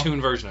some cartoon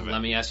version of it? Let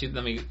me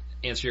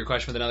answer your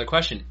question with another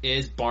question.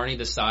 Is Barney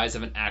the size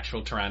of an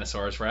actual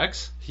Tyrannosaurus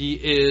Rex? He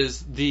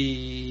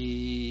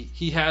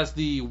has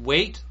the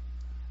weight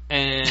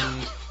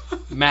and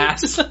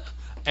mass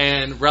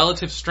and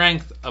relative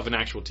strength of an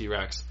actual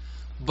T-Rex.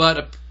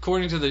 But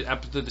according to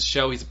the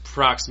show, he's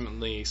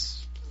approximately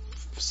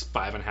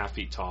 5.5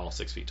 feet tall,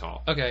 6 feet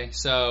tall. Okay,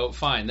 so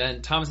fine.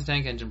 Then Thomas the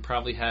Tank Engine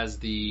probably has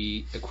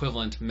the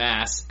equivalent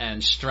mass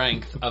and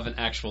strength of an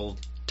actual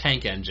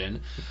tank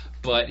engine,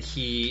 but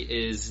he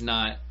is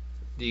not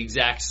the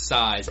exact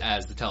size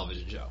as the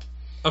television show.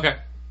 Okay.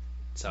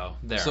 So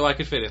there. So I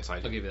could fit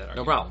inside. I'll give you that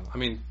No argument. problem. I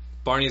mean,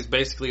 Barney is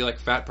basically like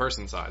fat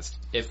person sized.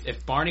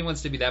 If Barney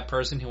wants to be that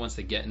person who wants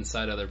to get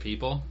inside other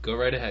people, go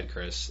right ahead,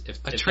 Chris.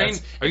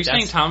 Are you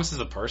saying Thomas is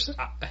a person?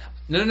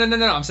 No.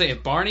 I'm saying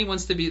if Barney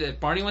wants to be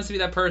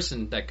that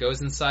person that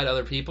goes inside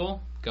other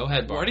people, go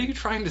ahead, Barney. What are you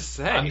trying to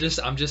say? I'm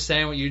just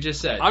saying what you just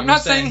said. I'm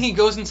not saying he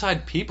goes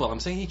inside people. I'm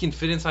saying he can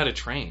fit inside a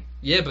train.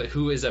 Yeah, but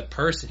who is a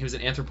person? Who's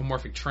an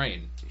anthropomorphic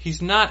train?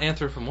 He's not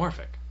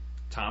anthropomorphic.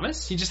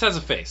 Thomas? He just has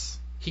a face.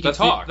 He can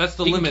talk. That's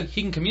the limit.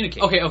 He can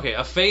communicate. Okay.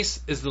 A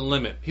face is the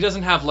limit. He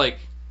doesn't have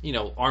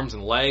arms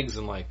and legs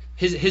and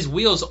his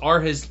wheels are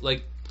his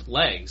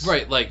legs.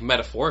 Right,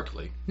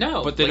 metaphorically.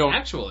 No, but they don't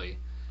actually.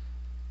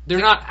 They're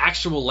not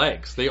actual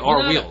legs. They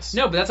are wheels.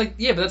 No, but that's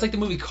like the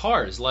movie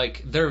Cars.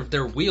 Like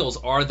their wheels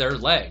are their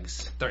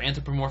legs. They're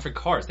anthropomorphic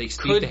cars. They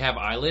speak. They have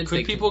eyelids.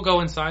 Could people go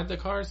inside the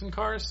cars in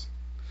Cars?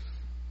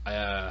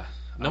 No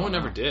one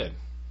ever did.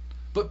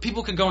 But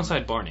people could go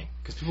inside Barney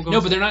because people go.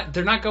 No, but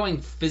they're not going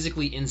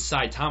physically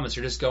inside Thomas.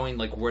 They're just going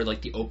where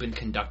the open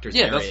conductor's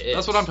area is.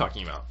 That's what I'm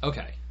talking about.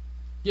 Okay.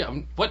 Yeah.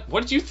 What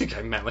did you think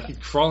I meant? Like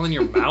he'd crawl in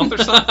your mouth or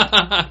something?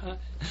 I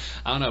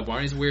don't know.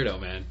 Barney's a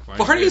weirdo, man.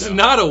 Barney's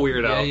not a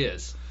weirdo. Yeah, he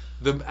is.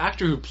 The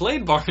actor who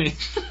played Barney,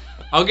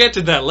 I'll get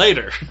to that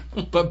later.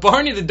 But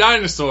Barney the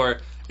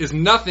dinosaur is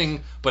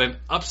nothing but an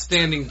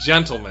upstanding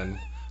gentleman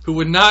who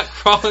would not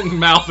crawl in the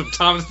mouth of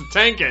Thomas the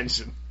Tank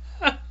Engine.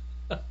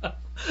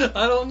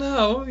 I don't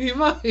know. He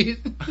might.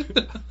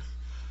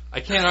 I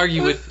can't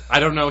argue with.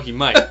 I don't know. He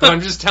might, but I'm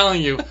just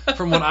telling you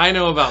from what I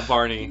know about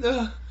Barney.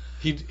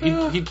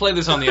 He'd play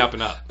this on the up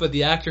and up. But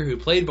the actor who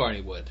played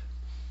Barney would.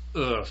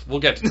 Ugh, we'll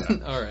get to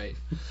that.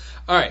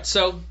 All right.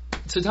 So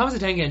Thomas the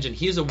Tank Engine.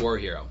 He is a war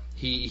hero.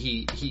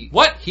 He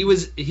what? He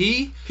was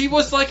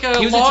like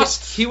a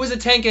lost. He was a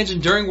tank engine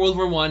during World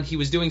War I. He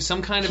was doing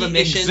some kind of a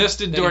mission. He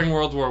existed during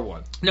World War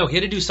I. No, he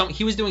had to do some.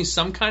 He was doing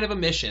some kind of a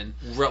mission.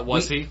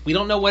 Was he? We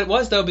don't know what it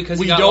was though because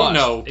we he got don't lost.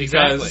 know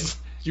because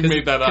exactly. You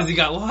made that up because he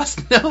got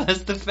lost. No,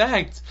 that's the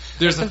fact.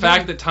 There's the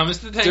fact that Thomas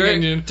the Tank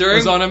Engine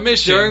was on a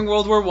mission during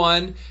World War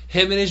I.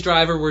 Him and his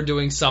driver were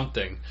doing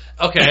something.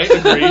 Okay,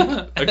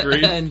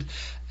 agreed.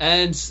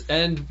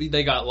 and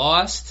they got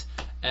lost.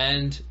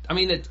 And I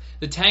mean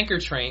the tanker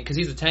train, because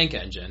he's a tank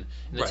engine,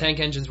 and the tank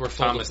engines were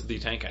filled with the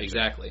tank engine.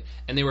 Exactly,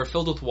 and they were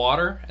filled with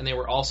water, and they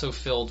were also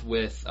filled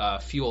with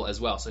fuel as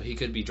well. So he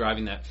could be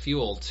driving that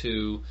fuel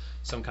to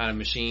some kind of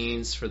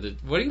machines for the.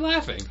 What are you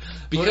laughing?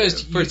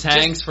 Because for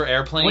tanks, for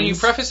airplanes. When you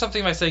preface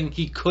something by saying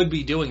he could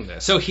be doing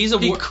this, so he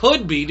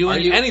could be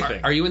doing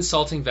anything. Are you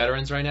insulting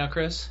veterans right now,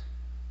 Chris?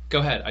 Go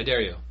ahead, I dare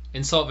you.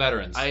 Insult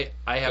veterans. I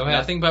have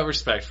nothing but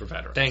respect for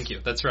veterans. Thank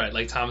you. That's right.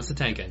 Like Thomas the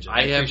Tank Engine.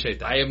 I appreciate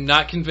that. I am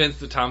not convinced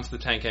that Thomas the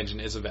Tank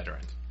Engine is a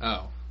veteran.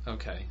 Oh,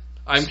 okay.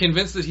 I'm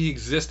convinced that he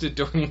existed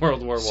during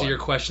World War I. So you're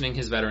questioning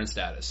his veteran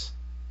status?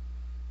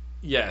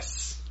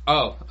 Yes.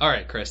 Oh, all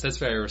right, Chris. That's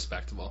very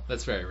respectable.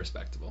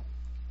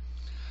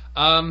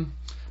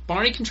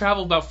 Barney can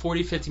travel about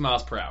 40, 50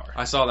 miles per hour.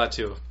 I saw that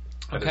too.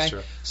 That is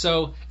true.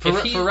 So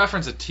for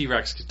reference, a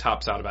T-Rex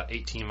tops out about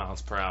 18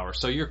 miles per hour.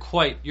 So you're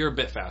a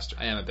bit faster.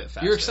 I am a bit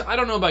faster. I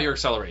don't know about your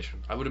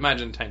acceleration. I would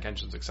imagine tank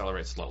engines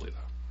accelerate slowly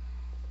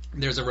though.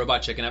 There's a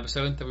Robot Chicken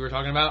episode that we were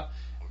talking about,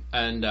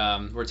 and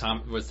where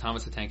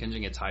Thomas the Tank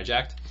Engine gets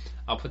hijacked.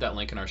 I'll put that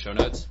link in our show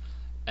notes.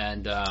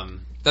 And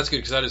That's good,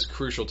 because that is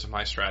crucial to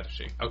my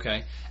strategy.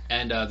 okay,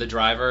 and the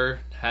driver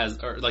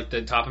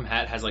the Topham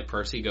Hatt has like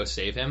Percy go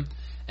save him,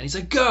 and he's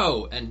like,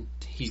 go, and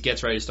he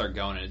gets ready to start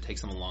going, and it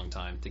takes him a long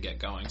time to get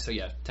going. So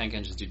yeah, tank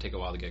engines do take a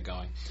while to get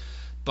going.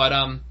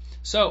 But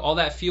so all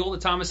that fuel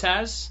that Thomas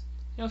has,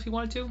 if he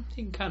wanted to,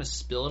 he can kind of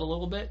spill it a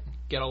little bit,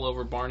 get all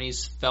over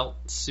Barney's felt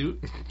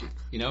suit. If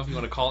you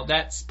want to call it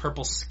that, it's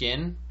purple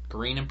skin,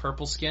 green and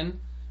purple skin,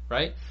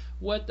 right?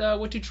 What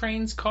do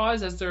trains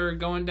cause as they're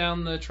going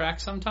down the track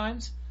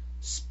sometimes?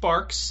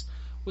 Sparks.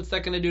 What's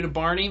that going to do to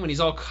Barney when he's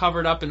all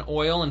covered up in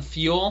oil and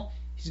fuel?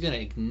 He's going to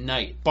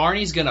ignite.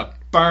 Barney's going to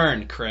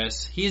burn,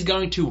 Chris. He's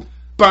going to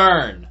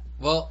burn.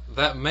 Well,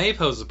 that may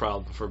pose a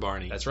problem for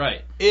Barney. That's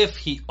right. If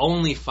he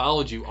only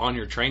followed you on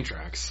your train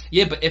tracks.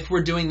 Yeah, but if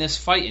we're doing this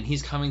fight and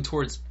he's coming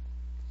towards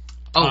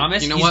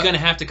Thomas, he's going to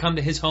have to come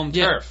to his home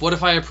turf. What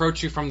if I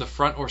approach you from the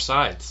front or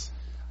sides?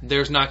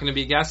 There's not going to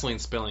be gasoline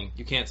spilling.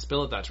 You can't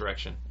spill it that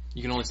direction.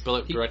 You can only spill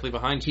it directly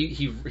behind you.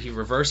 He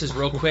reverses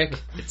real quick.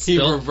 He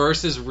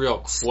reverses real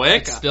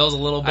quick. It spills a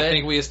little bit. I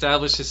think we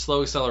established his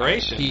slow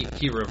acceleration.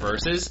 He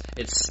reverses.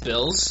 It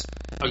spills.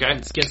 Okay.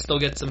 Still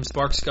get some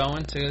sparks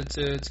going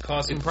to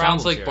cause some It problems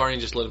sounds like here. Barney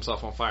just lit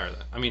himself on fire.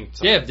 Then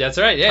Yeah, that's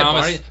right. Yeah,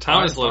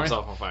 Thomas lit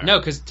himself on fire. No,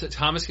 because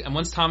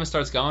once Thomas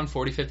starts going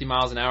 40, 50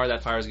 miles an hour,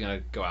 that fire is going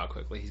to go out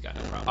quickly. He's got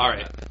no problem. All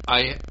right,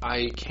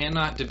 I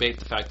cannot debate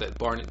the fact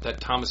that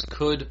Thomas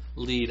could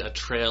lead a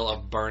trail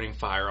of burning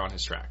fire on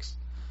his tracks,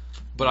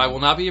 but I will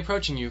not be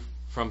approaching you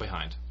from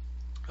behind.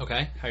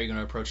 Okay, how are you going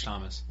to approach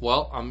Thomas?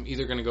 Well, I'm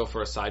either going to go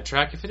for a side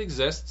track if it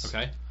exists,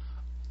 Okay,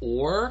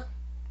 or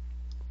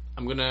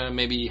I'm going to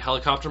maybe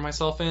helicopter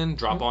myself in,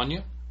 drop on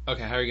you.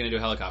 okay, how are you going to do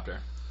a helicopter?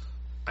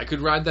 I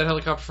could ride that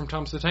helicopter from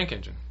Thomas the Tank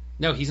Engine.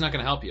 No, he's not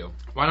going to help you.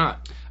 Why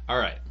not? All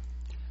right,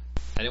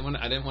 I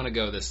didn't want to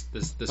go this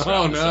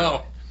Oh route.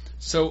 no!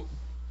 So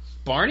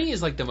Barney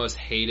is like the most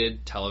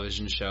hated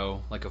television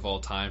show of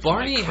all time. from,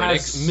 Barney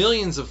critics. has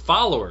millions of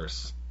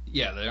followers.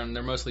 Yeah,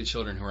 they're mostly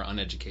children who are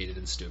uneducated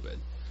and stupid.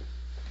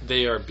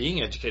 They are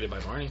being educated by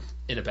Barney.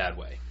 In a bad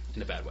way.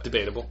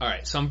 Debatable. All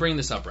right, so I'm bringing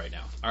this up right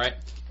now. All right,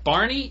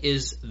 Barney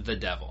is the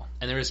devil,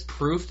 and there is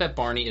proof that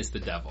Barney is the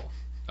devil.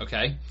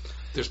 Okay?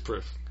 There's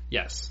proof.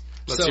 Yes.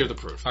 Let's hear the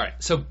proof. All right,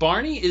 so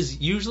Barney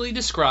is usually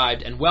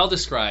described and well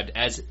described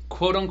as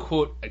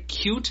quote-unquote a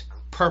cute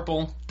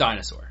purple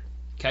dinosaur.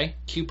 Okay?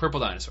 Cute purple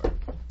dinosaur.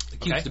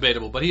 Cute's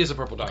debatable, but he is a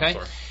purple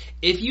dinosaur. Okay?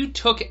 If you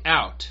took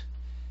out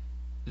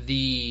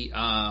the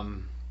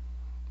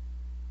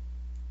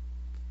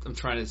I'm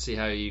trying to see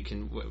how you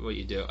can what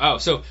you do. Oh,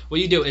 so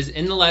what you do is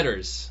in the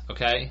letters,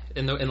 okay?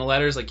 In the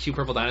letters like cute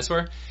purple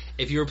dinosaur,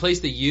 if you replace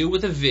the U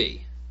with a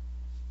V,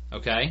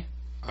 okay?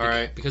 All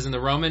right. Because in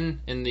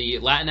the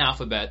Latin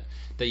alphabet,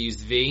 they used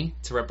V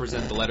to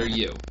represent the letter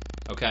U,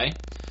 okay?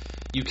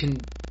 You can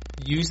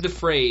use the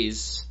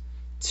phrase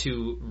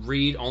to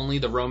read only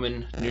the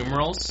Roman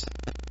numerals.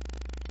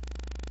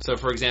 So,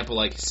 for example,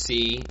 like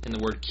C in the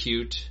word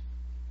cute,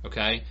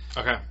 okay?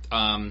 Okay.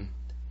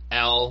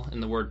 L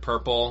in the word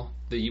purple.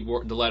 The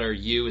letter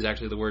U is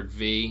actually the word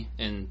V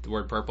in the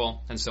word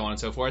purple, and so on and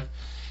so forth.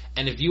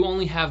 And if you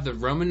only have the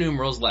Roman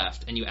numerals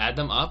left and you add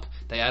them up,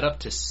 they add up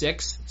to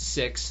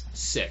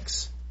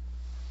 666,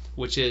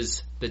 which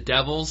is the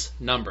devil's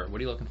number. What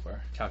are you looking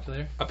for?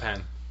 Calculator? A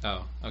pen.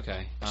 Oh,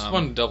 okay. Just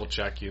wanted to double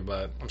check you,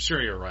 but I'm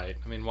sure you're right.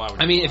 I mean, why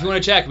would you if you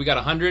want to check, we got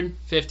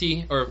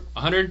 150, or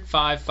 100,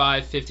 5,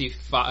 5, 50,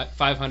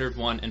 500,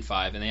 1, and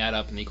 5, and they add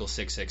up and equal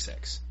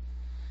 666.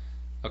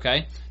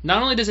 Okay?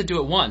 Not only does it do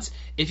it once,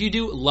 if you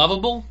do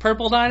lovable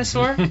purple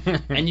dinosaur,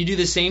 and you do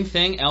the same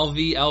thing,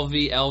 LV,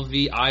 LV,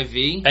 LV,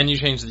 IV. And you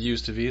change the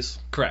U's to V's?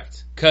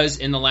 Correct. Because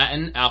in the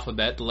Latin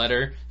alphabet, the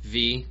letter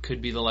V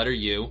could be the letter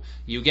U.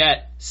 You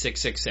get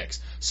 666.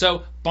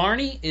 So,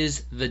 Barney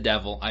is the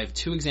devil. I have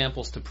 2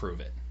 examples to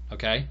prove it.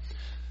 Okay?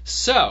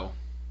 So,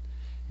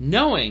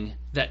 knowing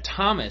that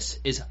Thomas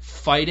is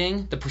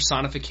fighting the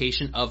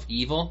personification of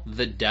evil,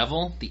 the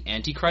devil, the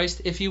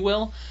Antichrist, if you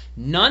will,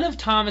 none of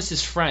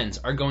Thomas's friends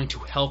are going to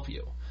help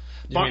you.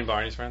 You mean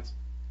Barney's friends?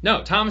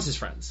 No, Thomas's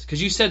friends.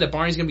 Because you said that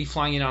Barney's going to be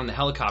flying in on the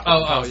helicopter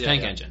with the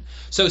tank engine.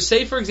 So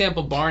say, for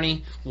example,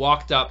 Barney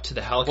walked up to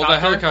the helicopter. Well,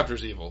 the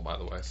helicopter's evil, by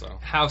the way, so.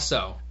 How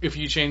so? If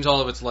you change all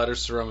of its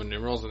letters to Roman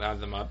numerals and add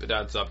them up, it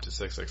adds up to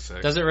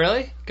 666. Does it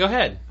really? Go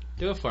ahead.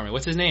 Do it for me.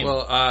 What's his name?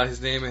 Well, his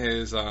name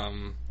is,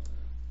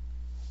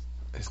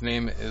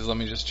 let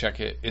me just check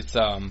it. It's,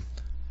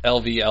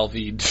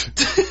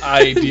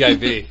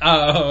 LVIDIV.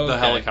 Oh, okay. The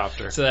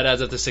helicopter. So that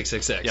adds up to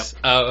 666. Yep.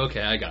 Oh, okay,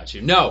 I got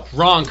you. No,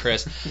 wrong,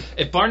 Chris.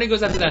 If Barney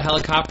goes after that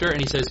helicopter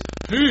and he says,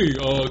 hey,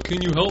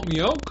 can you help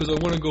me out because I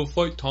want to go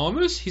fight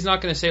Thomas? He's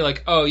not going to say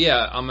like, oh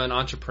yeah, I'm an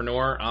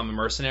entrepreneur, I'm a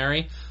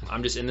mercenary,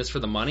 I'm just in this for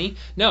the money.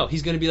 No,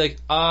 he's going to be like,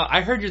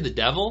 I heard you're the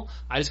devil.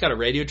 I just got a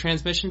radio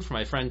transmission from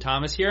my friend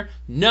Thomas here.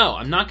 No,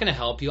 I'm not going to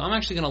help you. I'm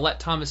actually going to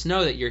let Thomas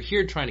know that you're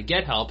here trying to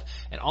get help.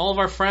 And all of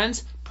our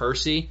friends,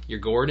 Percy, your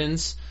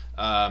Gordons,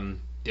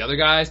 the other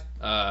guys,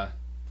 I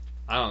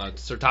I don't know,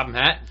 Sir Topham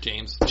Hatt?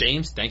 James.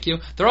 James, thank you.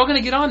 They're all going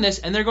to get on this,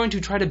 and they're going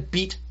to try to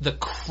beat the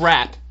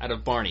crap out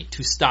of Barney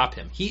to stop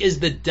him. He is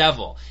the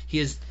devil. He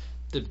is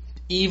the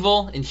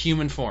evil in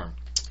human form.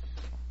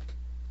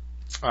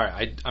 All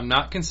right, I'm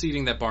not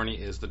conceding that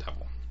Barney is the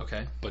devil.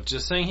 Okay. But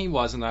just saying he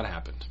was and that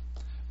happened.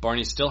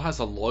 Barney still has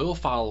a loyal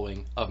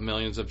following of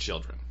millions of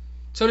children.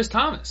 So does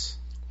Thomas.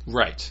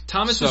 Right.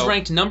 Thomas was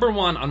ranked number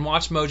 1 on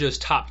Watch Mojo's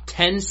top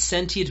 10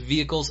 sentient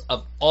vehicles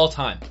of all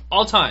time.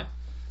 All time.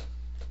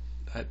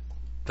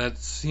 That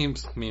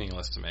seems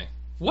meaningless to me.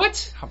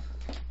 What?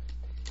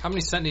 How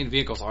many sentient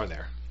vehicles are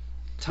there?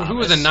 Thomas. Who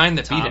was the 9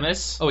 that beat him?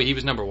 Thomas. Oh, he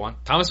was number 1.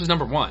 Thomas was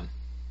number 1.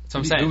 That's what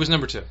I'm saying. Who was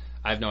number 2?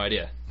 I have no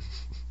idea.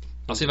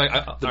 I'll see if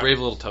I the brave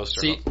little toaster.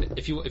 See,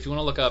 if you want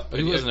to look up,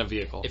 He wasn't a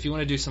vehicle. If you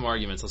want to do some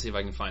arguments, I'll see if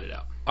I can find it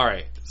out. All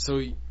right.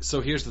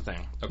 So here's the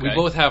thing. Okay. We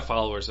both have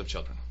followers of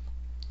children.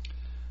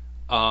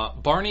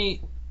 Barney's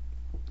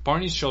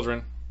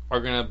children are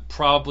going to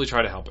probably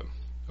try to help him.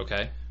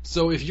 Okay.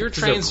 So if you're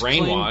They're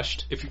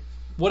brainwashed.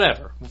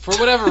 Whatever, for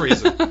whatever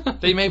reason,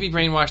 they may be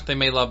brainwashed. They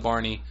may love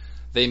Barney.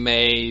 They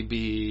may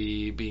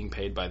be being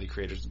paid by the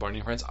creators of Barney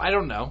and Friends. I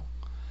don't know.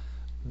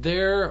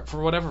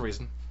 For whatever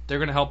reason, they're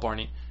going to help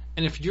Barney.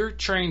 And if your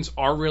trains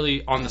are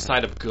really on the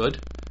side of good,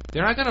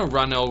 they're not going to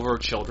run over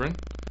children.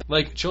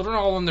 Like, children are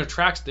all on their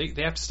tracks. They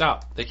have to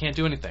stop. They can't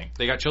do anything.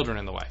 They got children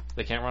in the way.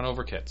 They can't run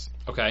over kids.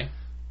 Okay.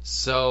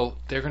 So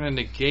they're going to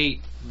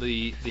negate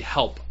the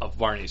help of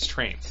Barney's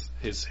trains.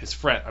 Thomas's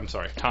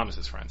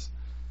friends.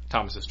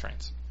 Thomas's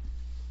trains.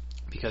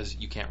 Because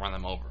you can't run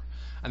them over.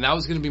 And that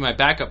was going to be my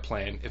backup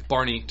plan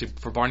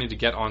for Barney to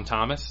get on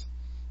Thomas,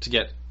 to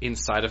get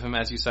inside of him,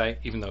 as you say,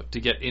 even though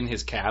to get in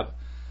his cab,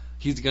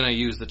 he's going to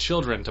use the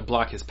children to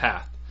block his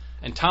path.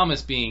 And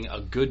Thomas, being a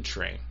good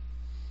train,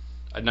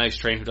 a nice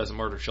train who doesn't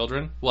murder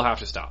children, will have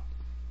to stop.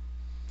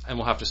 And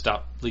we'll have to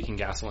stop leaking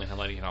gasoline and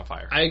lighting it on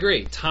fire. I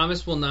agree.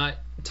 Thomas will not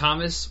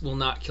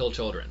kill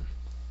children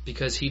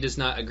because he does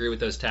not agree with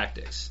those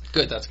tactics.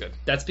 Good, that's good.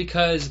 That's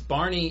because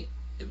Barney,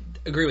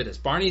 agree with this,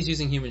 Barney is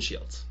using human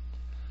shields.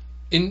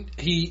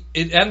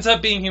 It ends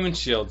up being human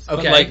shields.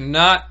 Okay. But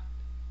not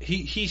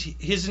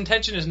his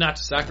intention is not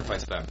to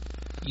sacrifice them.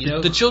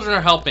 The children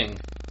are helping.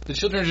 The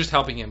children are just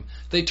helping him.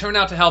 They turn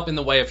out to help in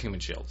the way of human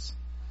shields.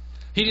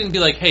 He didn't be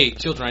like, "Hey,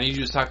 children, I need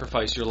you to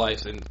sacrifice your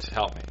lives and to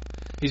help me."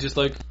 He's just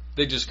like,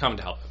 they just come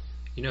to help him.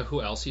 You know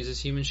who else uses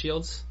human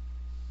shields?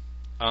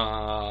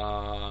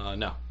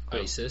 No.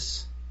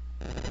 ISIS.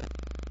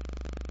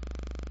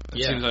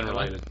 It seems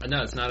unrelated.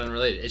 No, it's not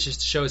unrelated. It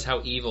just shows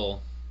how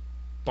evil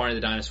Barney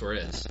the dinosaur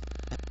is.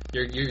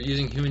 You're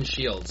using human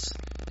shields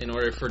in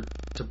order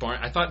to Barney.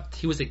 I thought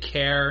he was a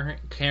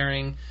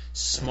caring,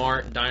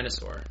 smart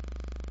dinosaur,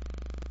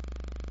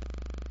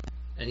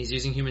 and he's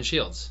using human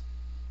shields.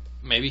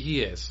 Maybe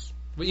he is.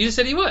 But you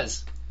said he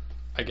was.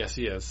 I guess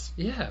he is.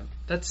 Yeah,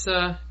 that's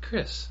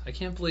Chris. I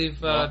can't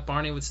believe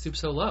Barney would stoop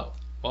so low.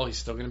 Well, he's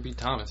still going to beat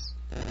Thomas.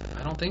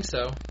 I don't think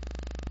so.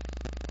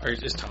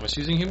 Is Thomas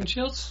using human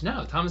shields?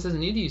 No, Thomas doesn't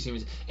need to use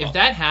human shields. If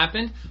that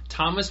happened,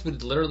 Thomas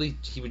would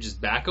he would just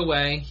back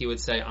away. He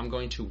would say, "I'm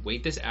going to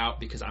wait this out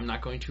because I'm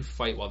not going to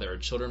fight while there are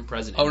children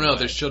present." Oh no,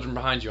 there's children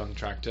behind you on the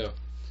track too.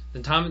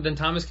 Then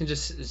Thomas can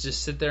just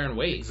sit there and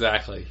wait.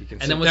 Exactly. He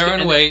can sit there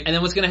and wait. And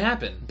then what's going to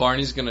happen?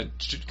 Barney's going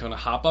to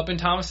hop up in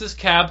Thomas's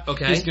cab.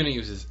 Okay. He's going to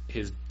use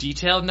his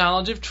detailed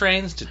knowledge of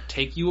trains to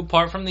take you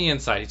apart from the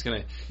inside. He's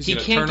going to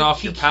turn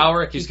off your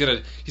power. He's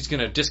going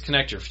to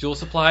disconnect your fuel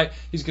supply.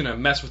 He's going to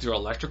mess with your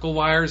electrical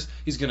wires.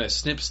 He's going to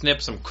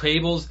snip some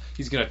cables.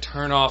 He's going to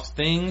turn off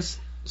things.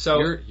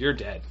 So you're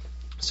dead.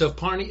 So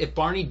if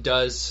Barney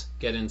does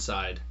get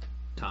inside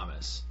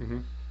Thomas.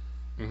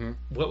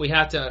 What we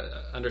have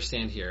to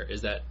understand here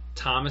is that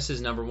Thomas's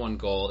number one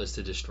goal is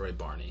to destroy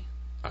Barney.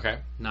 Okay.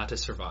 Not to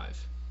survive,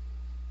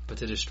 but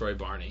to destroy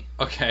Barney.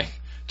 Okay.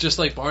 Just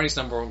like Barney's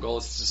number one goal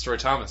is to destroy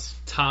Thomas.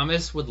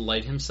 Thomas would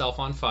light himself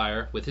on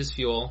fire with his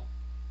fuel,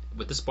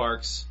 with the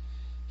sparks.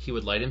 He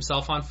would light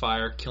himself on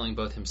fire, killing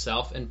both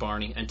himself and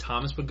Barney, and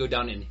Thomas would go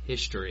down in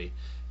history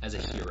as a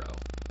hero.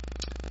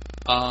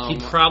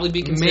 He'd probably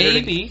be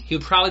considered he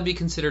would probably be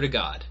considered a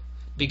god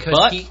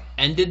because he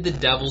ended the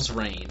devil's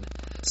reign.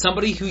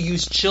 Somebody who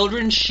used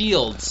children's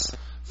shields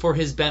for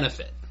his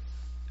benefit.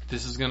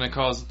 This is going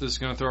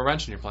to throw a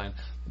wrench in your plan.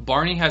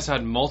 Barney has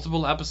had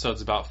multiple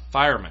episodes about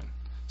firemen.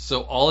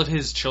 So all of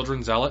his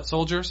children zealot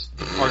soldiers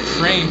are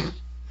trained.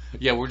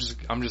 Yeah,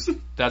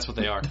 that's what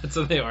they are. That's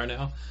what they are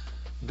now.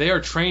 They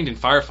are trained in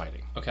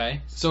firefighting.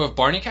 Okay. So if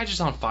Barney catches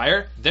on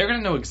fire, they're going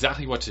to know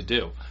exactly what to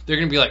do. They're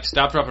going to be like,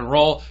 stop, drop, and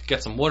roll,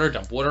 get some water,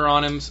 dump water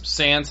on him, some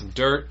sand, some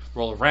dirt,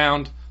 roll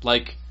around.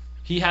 Like,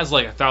 he has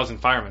like 1,000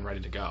 firemen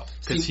ready to go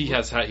because he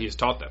has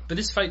taught them. But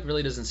this fight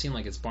really doesn't seem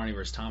like it's Barney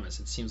versus Thomas.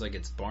 It seems like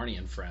it's Barney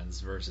and friends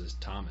versus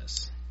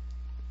Thomas.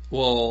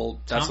 Well,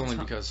 that's only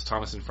because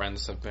Thomas and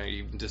friends have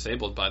been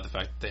disabled by the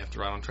fact that they have to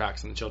run on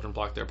tracks and the children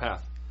block their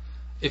path.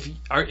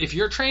 If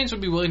your trains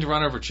would be willing to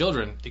run over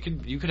children,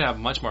 you could have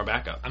much more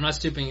backup. I'm not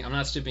stooping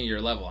to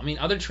your level. I mean,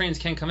 other trains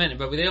can come in,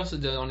 but they also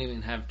don't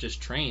even have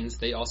just trains.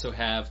 They also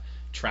have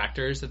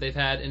tractors that they've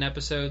had in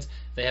episodes.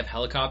 They have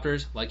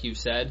helicopters, like you've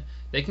said.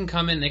 They can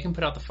come in, they can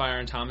put out the fire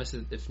on Thomas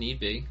if need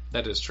be.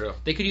 That is true.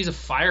 They could use a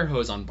fire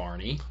hose on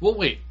Barney. Well,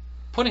 wait.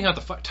 Putting out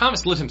the fire.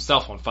 Thomas lit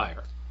himself on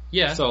fire.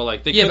 Yeah. So,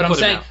 like, they yeah, could but put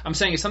him out. I'm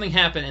saying if something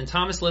happened and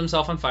Thomas lit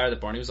himself on fire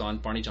that Barney was on,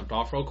 Barney jumped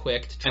off real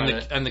quick to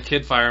try And the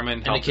kid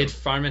fireman helped him.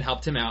 fireman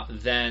helped him out.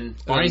 Then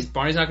Barney's not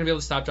going to be able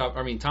to stop, drop.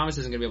 I mean, Thomas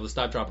isn't going to be able to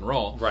stop, drop, and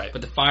roll. Right. But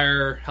the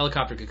fire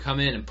helicopter could come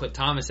in and put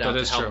Thomas out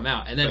to help him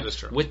out. And then That is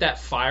true. with that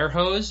fire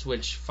hose,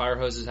 which fire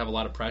hoses have a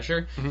lot of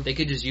pressure, they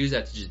could just use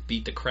that to just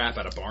beat the crap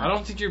out of Barney. I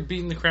don't think you're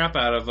beating the crap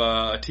out of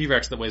a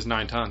T-Rex that weighs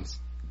 9 tons.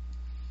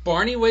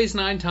 Barney weighs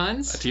 9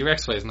 tons. A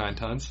T-Rex weighs 9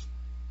 tons.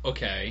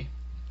 Okay.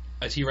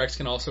 A T-Rex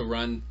can also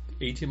run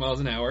 18 miles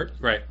an hour,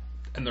 Right.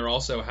 and they're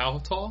also how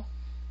tall?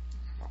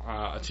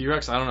 A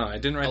T-Rex? I don't know. I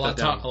didn't write that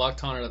down. A lot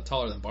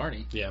taller than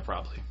Barney. Yeah,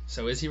 probably.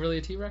 So is he really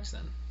a T-Rex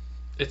then?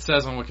 It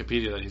says on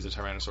Wikipedia that he's a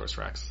Tyrannosaurus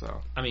Rex,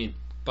 so I mean,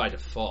 by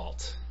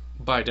default.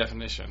 by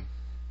definition.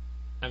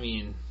 I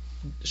mean,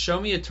 show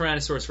me a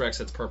Tyrannosaurus Rex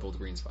that's purple with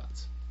green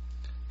spots.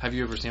 Have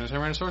you ever seen a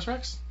Tyrannosaurus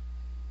Rex?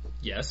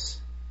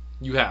 Yes,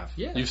 You have.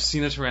 Yeah. You've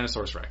seen a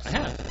Tyrannosaurus Rex. I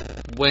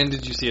have. When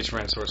did you see a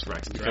Tyrannosaurus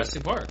Rex? Because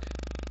Jurassic Park.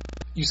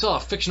 you saw a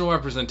fictional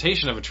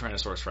representation of a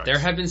Tyrannosaurus Rex. There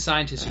have been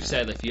scientists who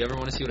said, if you ever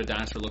want to see what a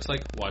dinosaur looks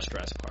like, watch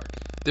Jurassic Park.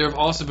 There have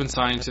also been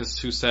scientists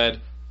who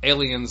said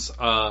aliens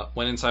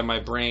went inside my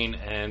brain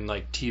and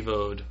like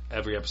TiVo'd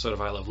every episode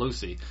of I Love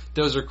Lucy.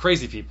 Those are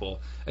crazy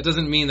people. It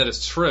doesn't mean that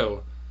it's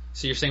true.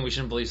 So you're saying we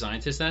shouldn't believe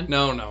scientists then?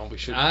 No, we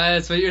shouldn't.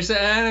 That's what you're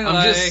saying.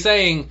 I'm just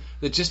saying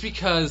that just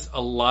because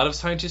a lot of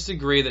scientists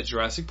agree that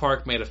Jurassic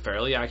Park made a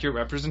fairly accurate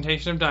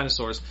representation of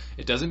dinosaurs,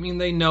 it doesn't mean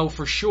they know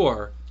for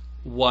sure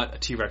what a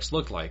T-Rex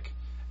looked like.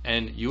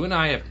 And you and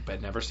I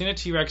have never seen a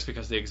T-Rex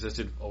because they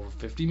existed over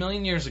 50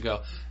 million years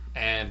ago.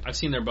 And I've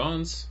seen their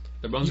bones.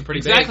 Their bones are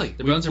pretty exactly. big.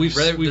 Their bones we've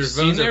their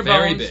seen bones their are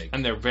very bones, big.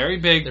 and they're very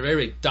big. They're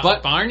very big.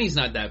 But Barney's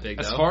not that big,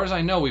 though. As far as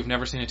I know, we've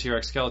never seen a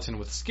T-Rex skeleton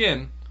with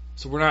skin,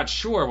 so we're not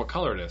sure what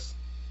color it is.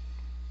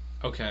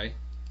 Okay.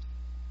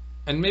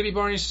 And maybe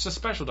Barney's just a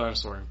special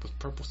dinosaur with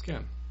purple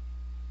skin.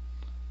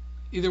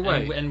 Either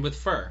way. And with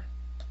fur.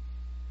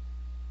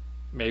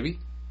 Maybe.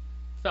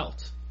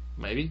 Felt.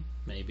 Maybe.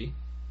 Maybe.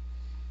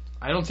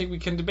 I don't think we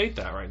can debate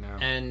that right now.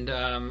 And,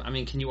 I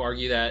mean, can you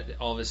argue that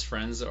all of his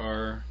friends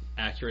are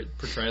accurate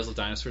portrayals of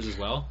dinosaurs as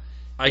well?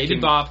 I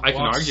can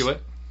argue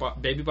it.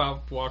 Baby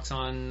Bob walks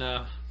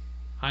on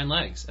hind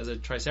legs as a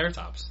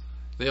Triceratops.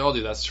 They all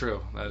do, that's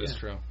true. That is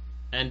true.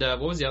 And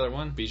what was the other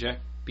one? BJ?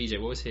 BJ,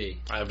 what was he?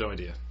 I have no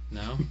idea.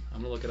 No? I'm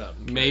going to look it up.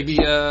 Maybe,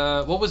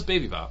 what was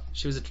Baby Bob?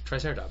 She was a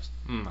Triceratops.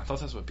 I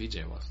thought that's what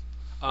BJ was.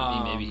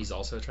 Maybe he's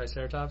also a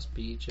Triceratops,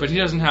 BJ. But he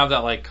doesn't have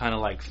that, like, kind of,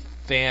 like,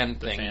 fan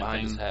thing fan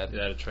behind thing his head.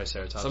 that a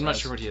Triceratops So I'm not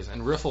has. sure what he is.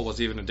 And Riffle was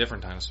even a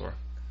different dinosaur.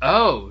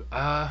 Oh,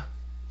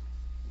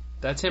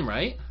 that's him,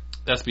 right?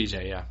 That's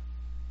BJ, yeah.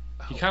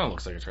 He kind of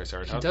looks like a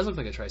Triceratops. He does look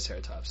like a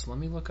Triceratops. Let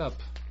me look up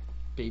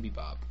Baby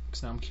Bob,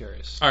 because now I'm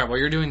curious. Alright, while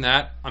you're doing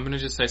that, I'm going to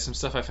just say some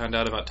stuff I found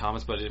out about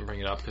Thomas, but I didn't bring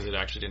it up because it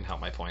actually didn't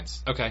help my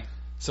points. Okay.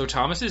 So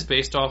Thomas is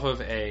based off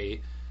of a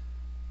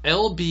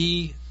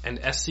LB and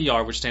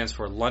SCR, which stands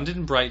for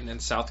London, Brighton,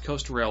 and South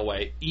Coast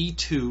Railway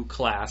E2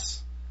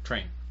 class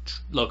Train.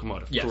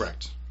 locomotive. Yes.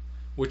 Correct.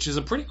 Which is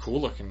a pretty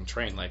cool looking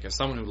train. Like, as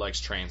someone who likes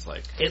trains,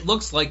 like... It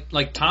looks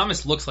like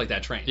Thomas looks like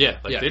that train. Yeah,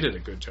 they did a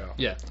good job.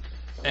 Yeah.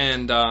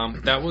 And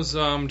that was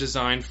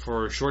designed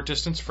for short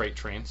distance freight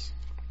trains.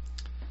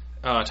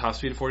 Top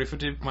speed of 40 to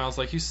 50 miles,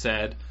 like you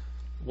said,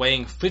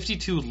 weighing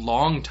 52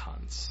 long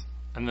tons.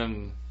 And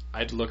then I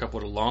had to look up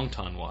what a long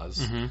ton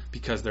was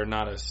because they're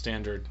not a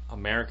standard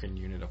American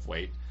unit of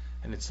weight.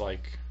 And it's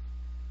like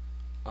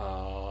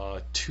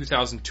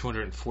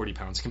 2,240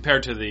 pounds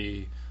compared to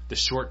the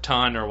short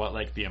ton, or what,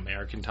 like the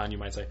American ton, you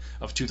might say,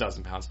 of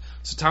 2,000 pounds.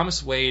 So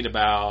Thomas weighed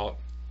about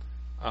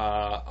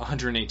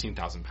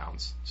 118,000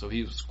 pounds. So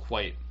he was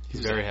quite...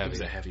 He's very heavy. He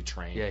was a heavy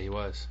train. Yeah, he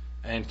was.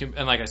 And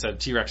like I said,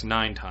 T-Rex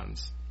 9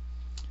 tons.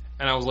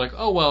 And I was like,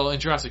 oh, well, in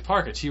Jurassic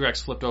Park, a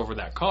T-Rex flipped over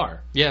that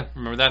car. Yeah.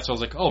 Remember that? So I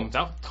was like, oh,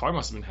 that car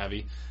must have been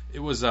heavy. It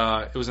was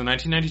a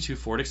 1992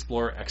 Ford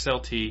Explorer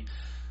XLT,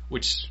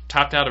 which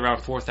topped out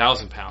around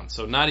 4,000 pounds.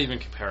 So not even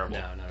comparable.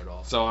 No, not at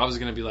all. So I was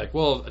going to be like,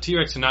 well, a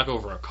T-Rex can knock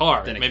over a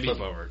car. Then maybe it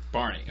flip over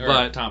Barney or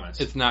but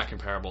Thomas. It's not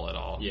comparable at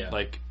all. Yeah.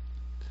 Like,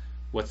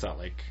 what's that,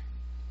 like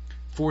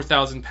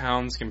 4,000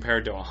 pounds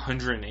compared to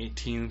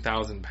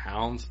 118,000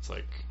 pounds? It's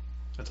like...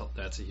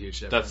 That's a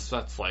huge difference.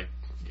 That's like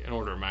an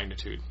order of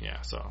magnitude.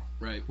 Yeah, so...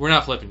 Right. We're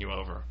not flipping you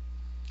over.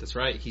 That's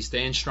right. He's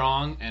staying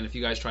strong, and if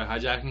you guys try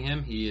hijacking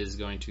him, he is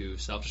going to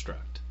self-destruct.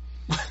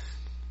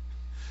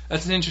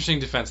 That's an interesting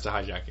defense to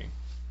hijacking.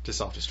 To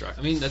self-destruct.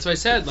 I mean, that's what I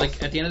said.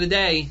 Like, at the end of the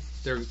day,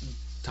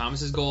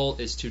 Thomas's goal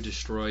is to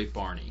destroy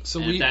Barney.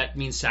 So if that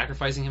means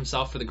sacrificing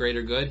himself for the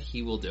greater good,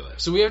 he will do it.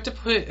 So we have to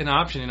put an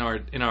option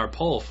in our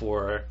poll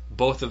for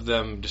both of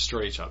them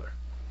destroy each other.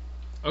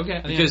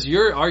 Okay. Because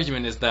your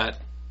argument is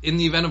that in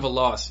the event of a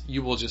loss,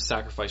 you will just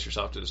sacrifice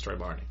yourself to destroy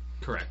Barney.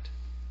 Correct.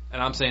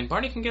 And I'm saying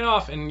Barney can get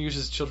off and use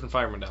his children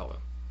firemen to help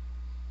him.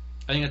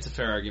 I think that's a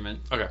fair argument.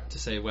 Okay. To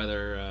say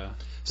whether.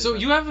 So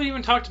you haven't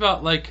even talked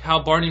about like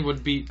how Barney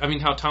would beat. I mean,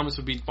 how Thomas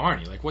would beat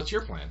Barney. Like, what's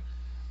your plan?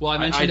 Well, I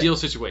mentioned ideal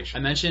situation.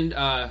 I mentioned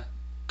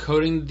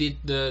coating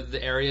the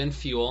area in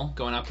fuel,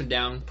 going up and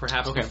down,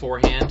 perhaps Okay.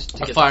 beforehand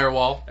to A get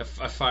firewall.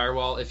 a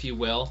firewall, if you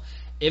will.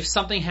 If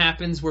something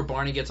happens where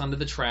Barney gets onto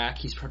the track,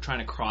 he's trying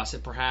to cross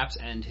it perhaps,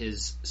 and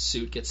his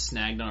suit gets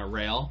snagged on a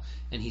rail,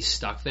 and he's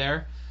stuck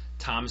there,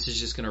 Thomas is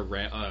just going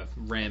to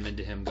ram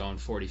into him going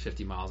 40,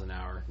 50 miles an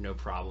hour, no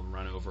problem,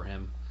 run over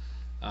him.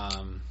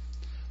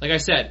 Like I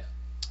said,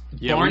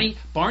 Yeah,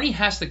 Barney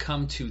has to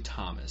come to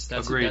Thomas.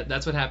 Agreed.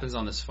 That's what happens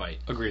on this fight.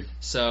 Agreed.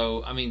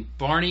 So, I mean,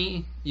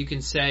 Barney, you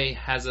can say,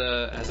 has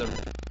a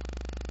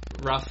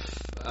rough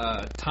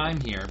time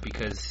here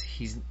because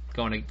he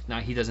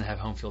doesn't have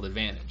home field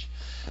advantage.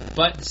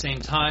 But at the same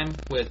time,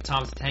 with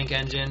Thomas the Tank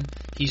Engine,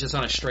 he's just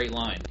on a straight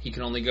line. He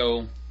can only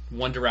go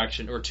one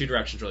direction, or two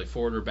directions really,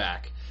 forward or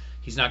back.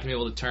 He's not going to be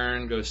able to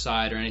turn, go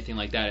side, or anything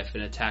like that if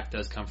an attack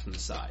does come from the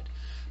side.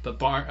 But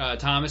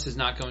Thomas is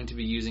not going to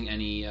be using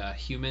any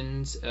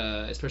humans,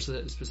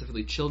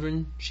 specifically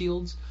children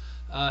shields,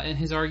 in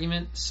his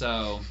argument.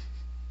 So,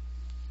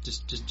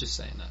 just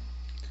saying that.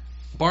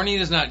 Barney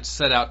does not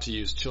set out to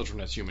use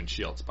children as human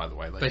shields, by the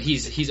way. Like, But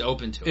he's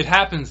open to it. it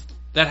happens.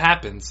 That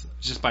happens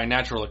just by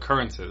natural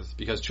occurrences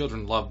because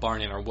children love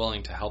Barney and are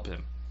willing to help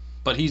him.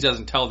 But he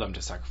doesn't tell them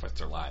to sacrifice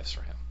their lives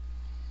for him.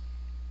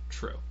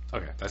 True.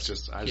 Okay, that's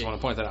just. I just want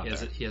to point that out.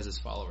 He has his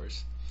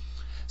followers.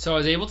 So I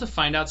was able to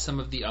find out some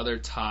of the other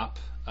top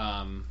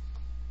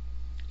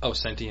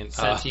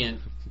Sentient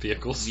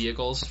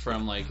vehicles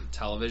from like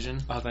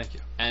television. Oh, thank you.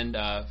 And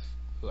I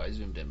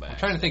zoomed in by. I'm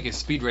trying to think. Is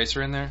Speed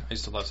Racer in there? I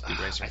used to love Speed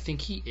Racer. I think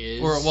he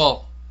is.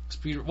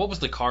 Speed. What was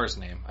the car's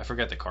name? I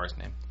forget the car's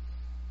name.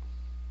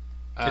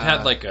 It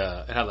had like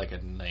a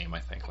name. I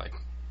think like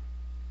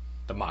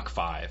the Mach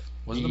 5.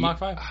 Was it the Mach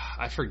 5?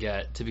 I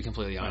forget, to be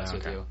completely honest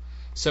okay. with you.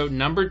 So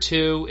number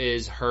 2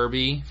 is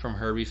Herbie from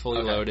Herbie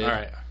Fully Loaded. All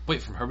right.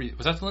 Wait, from Herbie.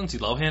 Was that the Lindsay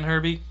Lohan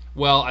Herbie?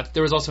 Well,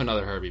 there was also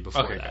another Herbie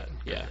before that.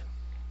 Good. Yeah,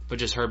 but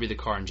just Herbie the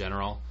car in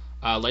general.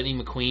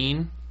 Lightning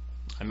McQueen.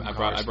 I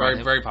brought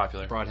him, very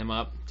popular. Brought him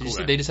up. Did you see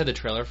Cool guy. they just had the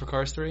trailer for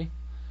Cars 3?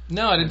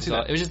 No, I didn't see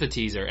that. It was just a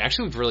teaser. It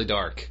actually looked really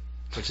dark,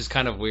 which is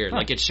kind of weird.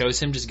 Like, it shows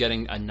him just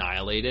getting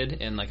annihilated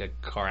in like a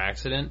car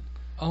accident.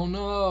 Oh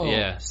no.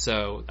 Yeah,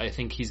 so I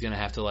think he's gonna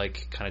have to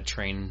like kind of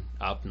train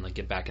up and like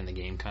get back in the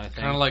game, kind of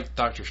thing. Kind of like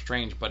Doctor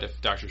Strange, but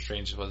if Doctor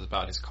Strange was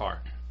about his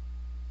car.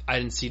 I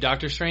didn't see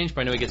Doctor Strange,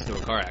 but I know he gets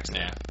into a car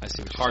accident. Yeah, I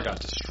see. the car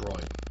got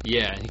destroyed.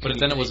 Yeah, But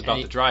then it was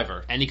about the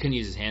driver. and he couldn't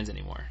use his hands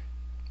anymore.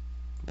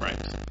 Right.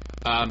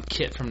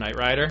 Kit from Knight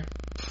Rider.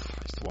 I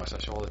used to watch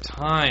that show all the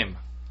time.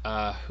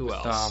 Who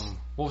else?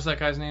 What was that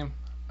guy's name?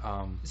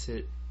 Is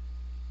it?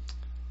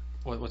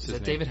 What's his Is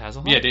that name? David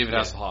Hasselhoff? Yeah, David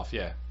Hasselhoff.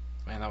 Yeah.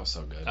 Man, that was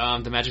so good.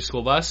 The Magic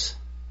School Bus.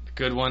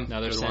 Good one.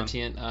 Another good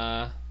sentient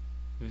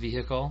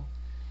vehicle.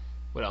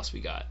 What else we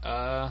got?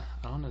 I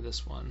don't know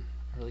this one.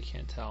 I really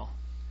can't tell.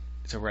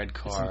 It's a red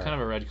car. It's some kind of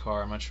a red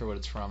car. I'm not sure what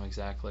it's from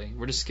exactly.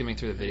 We're just skimming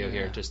through the video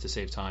here just to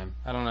save time.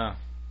 I don't know.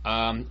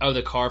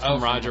 The car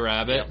from Roger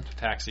Rabbit. Yep,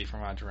 Taxi from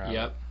Roger Rabbit.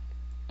 Yep.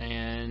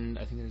 And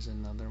I think there's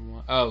another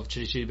one. Oh,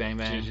 Chitty Chitty Bang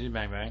Bang. Chitty Chitty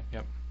Bang Bang.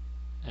 Yep.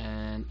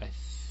 And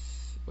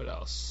what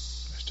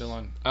else? They're still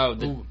on. Oh,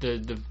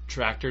 the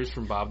tractors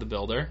from Bob the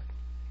Builder.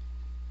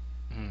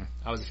 Mm.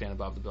 I was a fan of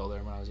Bob the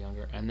Builder when I was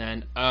younger. And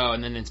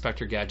then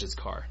Inspector Gadget's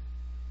car.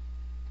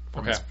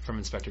 From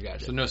Inspector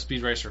Gadget. So no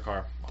Speed Racer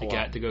car. The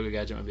Go-Go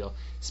Gadget Mobile.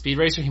 Speed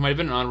Racer, he might have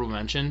been an honorable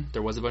mention.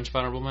 There was a bunch of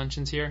honorable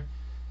mentions here.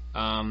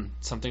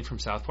 Something from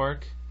South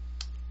Park.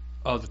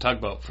 Oh, the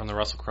tugboat from the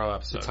Russell Crowe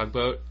episode. The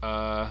tugboat.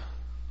 I'm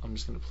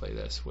just going to play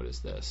this. What is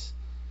this?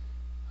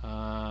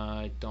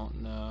 I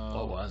don't know.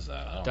 What was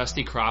that? I don't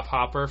Dusty know. Crop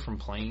Hopper from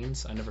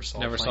Planes. I never saw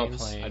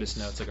Planes. Planes. I just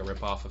know it's like a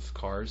rip-off of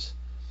Cars.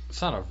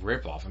 It's not a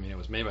rip-off. I mean, it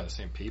was made by the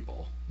same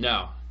people.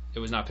 No, it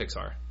was not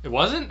Pixar. It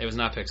wasn't? It was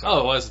not Pixar. Oh,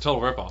 it was a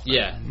total rip-off. Then.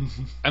 Yeah.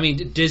 I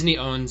mean, Disney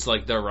owns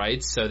like their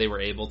rights, so they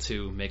were able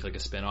to make like a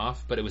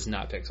spin-off, but it was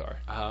not Pixar.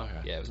 Oh,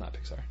 okay. Yeah, it was not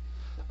Pixar.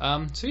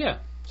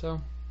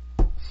 So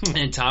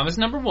and Thomas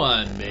number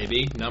 1,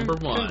 baby. Number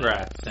 1.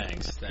 Congrats.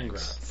 Thanks.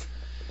 Congrats.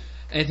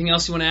 Anything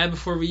else you want to add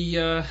before we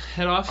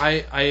head off?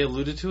 I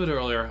alluded to it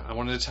earlier. I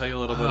wanted to tell you a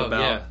little bit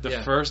about the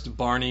first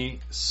Barney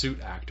suit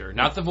actor.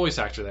 Not the voice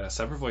actor, that a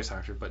separate voice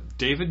actor, but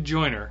David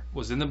Joyner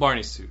was in the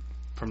Barney suit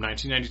from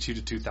 1992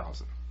 to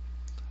 2000.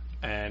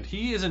 And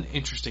he is an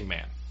interesting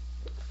man.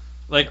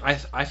 Like,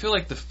 I feel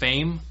like the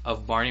fame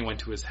of Barney went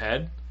to his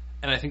head,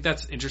 and I think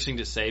that's interesting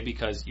to say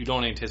because you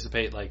don't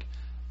anticipate, like,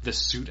 the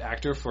suit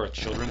actor for a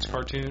children's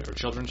cartoon or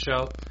children's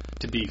show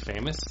to be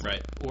famous.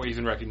 Right. Or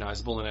even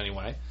recognizable in any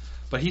way.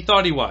 But he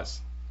thought he was.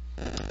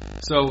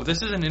 So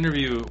this is an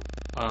interview.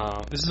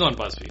 This is on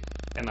BuzzFeed,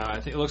 and I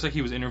think it looks like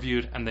he was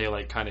interviewed, and they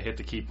like kind of hit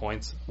the key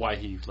points why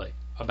he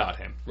about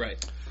him.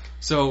 Right.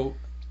 So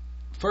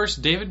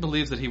first, David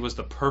believes that he was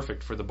the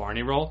perfect for the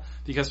Barney role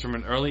because from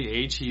an early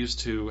age he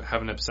used to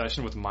have an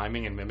obsession with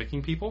miming and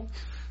mimicking people.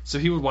 So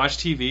he would watch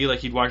TV, like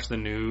he'd watch the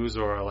news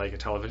or like a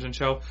television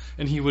show,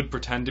 and he would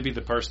pretend to be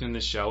the person in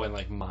the show and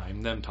like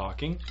mime them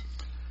talking.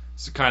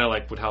 So kind of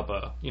like would help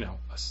a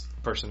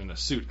person in a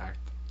suit act.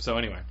 So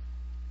anyway,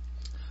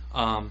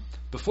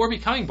 before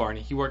becoming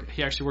Barney,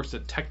 he actually worked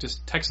at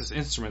Texas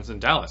Instruments in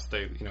Dallas.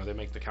 They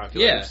make the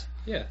calculators.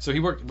 Yeah. So he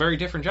worked a very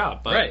different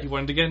job, but Right. He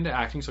wanted to get into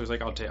acting, so he's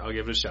like, I'll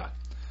give it a shot.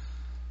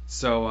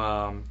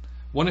 So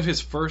one of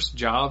his first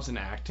jobs in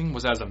acting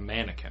was as a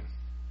mannequin.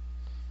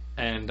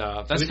 And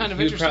that's kind of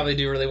He would interesting. probably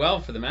do really well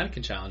for the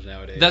mannequin challenge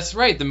nowadays. That's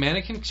right. The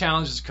mannequin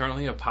challenge is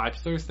currently a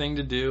popular thing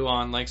to do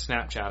on like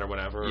Snapchat or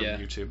whatever, or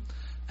YouTube.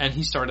 And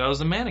he started out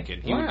as a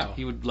mannequin.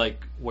 He would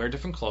like wear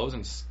different clothes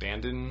and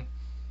stand in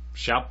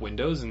shop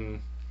windows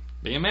and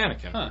be a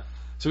mannequin. Huh.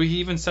 So he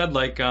even said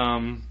like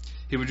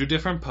he would do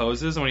different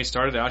poses. And when he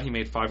started out, he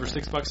made $5 or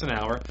 $6 an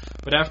hour.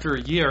 But after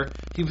a year,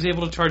 he was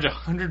able to charge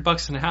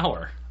 $100 an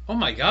hour. Oh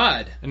my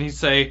God. And he'd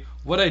say,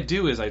 what I'd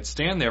do is I'd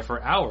stand there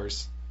for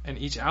hours, and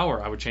each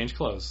hour I would change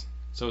clothes.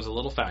 So it was a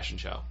little fashion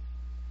show.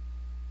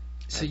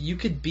 So you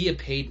could be a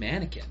paid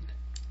mannequin.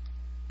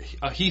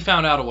 He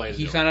found out a way to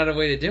do it. He found out a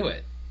way to do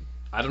it.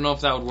 I don't know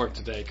if that would work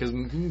today, because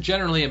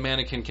generally a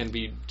mannequin can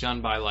be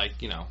done by, like,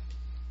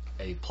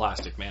 a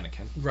plastic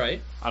mannequin.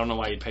 Right. I don't know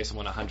why you'd pay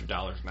someone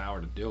 $100 an hour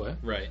to do it.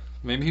 Right.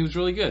 Maybe he was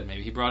really good.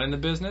 Maybe he brought in the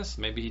business.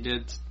 Maybe he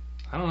did.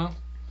 I don't know.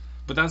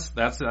 But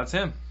that's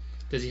him.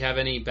 Does he have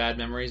any bad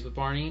memories with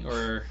Barney,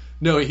 or?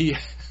 No, he.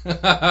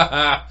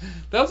 That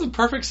was a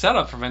perfect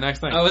setup for my next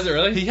thing. Oh, was it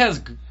really? He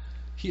has.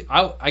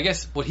 I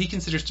guess what he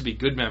considers to be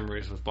good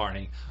memories with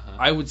Barney,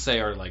 I would say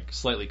are like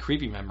slightly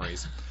creepy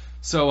memories.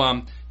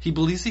 So he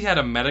believes he had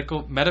a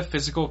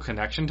metaphysical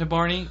connection to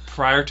Barney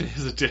prior to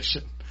his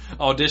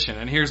audition,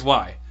 and here's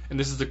why. And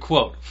this is a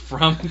quote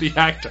from the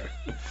actor.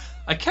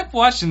 I kept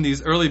watching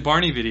these early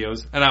Barney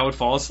videos, and I would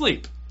fall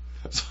asleep.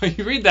 So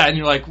you read that, and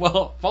you're like,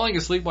 well, falling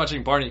asleep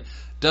watching Barney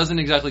doesn't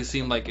exactly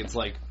seem like it's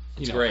like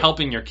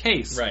helping your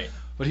case. Right.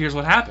 But here's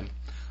what happened.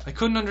 I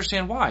couldn't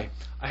understand why.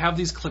 I have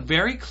these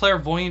very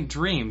clairvoyant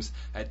dreams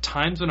at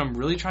times when I'm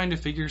really trying to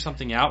figure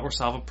something out or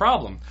solve a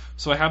problem.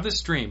 So I have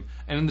this dream,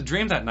 and in the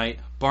dream that night,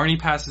 Barney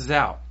passes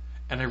out.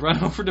 And I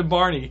run over to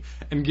Barney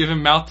and give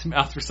him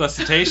mouth-to-mouth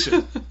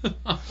resuscitation.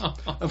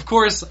 Of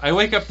course, I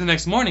wake up the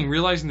next morning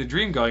realizing the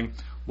dream going,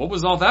 what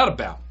was all that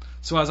about?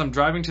 So as I'm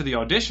driving to the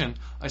audition,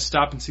 I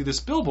stop and see this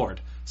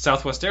billboard.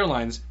 Southwest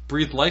Airlines,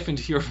 breathe life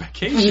into your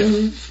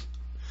vacation.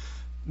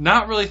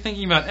 Not really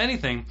thinking about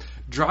anything,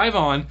 drive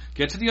on,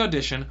 get to the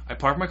audition, I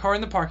park my car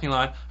in the parking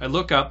lot, I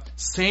look up,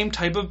 same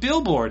type of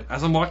billboard.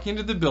 As I'm walking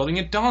into the building,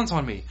 it dawns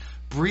on me.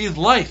 Breathe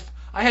life.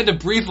 I had to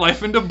breathe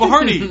life into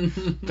Barney.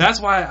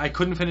 That's why I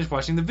couldn't finish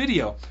watching the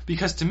video.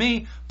 Because to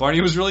me,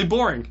 Barney was really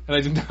boring, and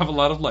I didn't have a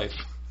lot of life.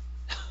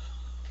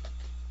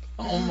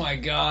 Oh my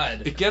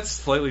God. It gets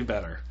slightly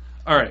better.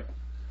 Alright.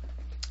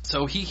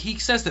 So he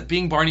says that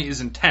being Barney is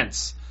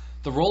intense.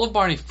 The role of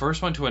Barney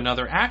first went to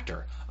another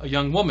actor, a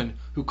young woman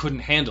who couldn't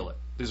handle it.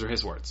 These are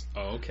his words.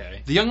 Oh,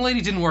 okay. The young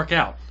lady didn't work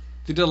out.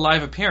 They did a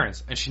live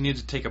appearance, and she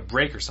needed to take a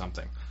break or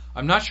something.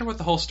 I'm not sure what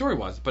the whole story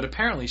was, but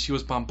apparently she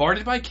was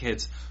bombarded by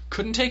kids,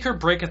 couldn't take her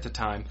break at the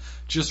time,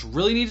 just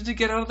really needed to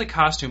get out of the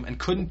costume, and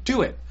couldn't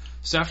do it.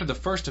 So after the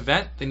first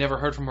event, they never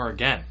heard from her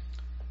again.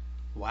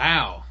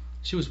 Wow.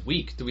 She was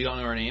weak. Do we don't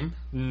know her name?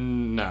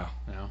 No.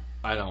 No.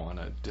 I don't want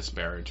to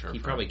disparage her. He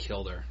probably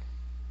killed her.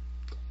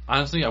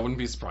 Honestly, I wouldn't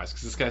be surprised,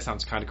 because this guy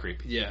sounds kind of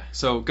creepy. Yeah.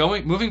 So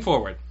moving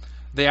forward,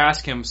 they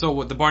ask him, so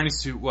what the Barney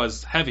suit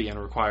was heavy and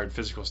required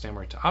physical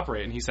stamina to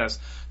operate, and he says,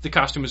 the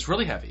costume is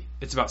really heavy.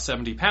 It's about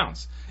 70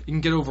 pounds. You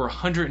can get over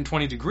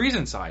 120 degrees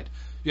inside.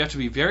 You have to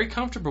be very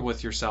comfortable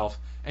with yourself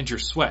and your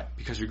sweat,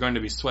 because you're going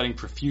to be sweating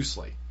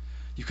profusely.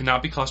 You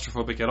cannot be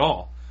claustrophobic at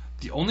all.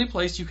 The only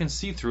place you can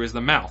see through is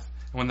the mouth,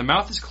 and when the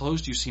mouth is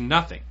closed, you see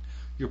nothing.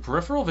 Your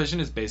peripheral vision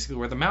is basically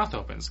where the mouth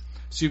opens.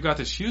 So you've got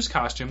this huge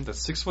costume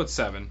that's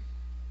 6'7".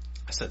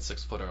 I said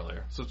 6 foot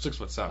earlier, so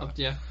 6'7".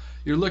 Yeah.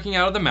 You're looking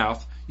out of the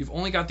mouth, you've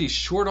only got these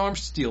short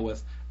arms to deal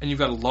with, and you've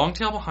got a long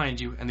tail behind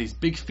you and these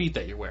big feet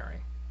that you're wearing.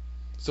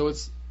 So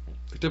it's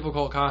a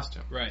difficult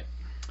costume. Right.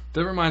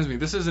 That reminds me,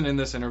 this isn't in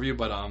this interview,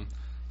 but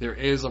there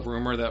is a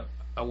rumor that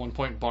at one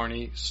point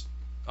Barney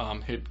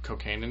hid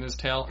cocaine in his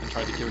tail and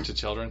tried to give it to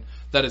children.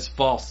 That is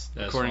false,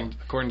 according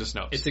to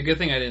Snopes. It's a good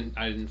thing I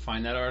didn't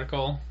find that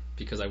article,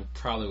 because I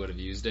probably would have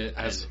used it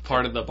as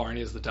part of the Barney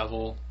is the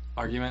devil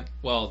argument.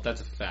 Well,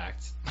 that's a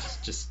fact.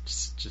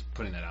 Just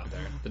putting that out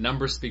there. The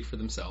numbers speak for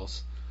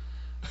themselves.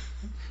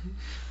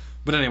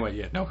 But anyway,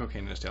 yeah, no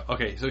cocaine in his tail.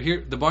 Okay, so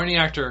here the Barney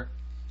actor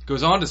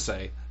goes on to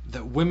say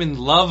that women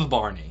love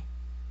Barney,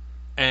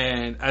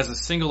 and as a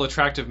single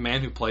attractive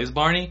man who plays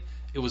Barney,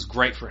 it was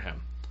great for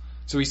him.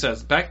 So he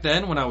says, back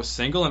then when I was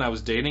single and I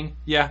was dating,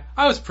 yeah,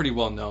 I was pretty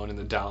well known in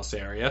the Dallas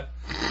area.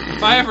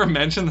 If I ever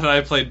mentioned that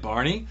I played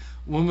Barney,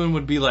 women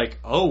would be like,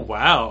 oh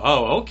wow,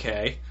 oh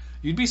okay.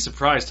 You'd be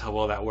surprised how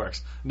well that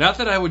works. Not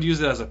that I would use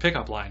it as a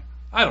pickup line.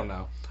 I don't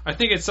know. I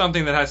think it's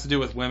something that has to do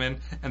with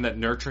women and that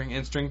nurturing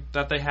instinct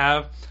that they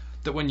have,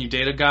 that when you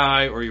date a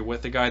guy or you're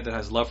with a guy that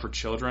has love for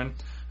children,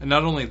 And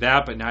not only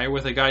that, but now you're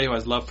with a guy who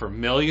has love for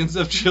millions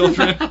of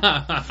children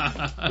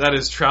that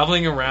is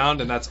traveling around,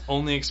 and that's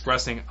only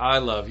expressing, I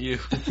love you,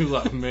 you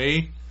love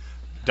me, ...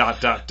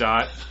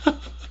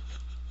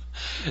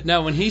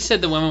 No, when he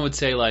said the women would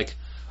say, like,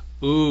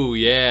 ooh,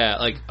 yeah,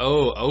 like,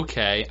 oh,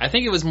 okay. I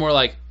think it was more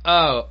like,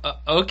 oh,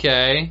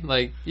 okay,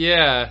 like,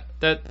 yeah,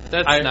 that's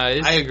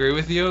nice. I agree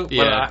with you, but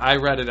Yeah. I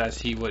read it as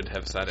he would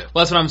have said it.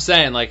 Well, that's what I'm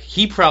saying. Like,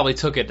 he probably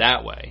took it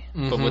that way,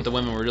 but Mhm. with the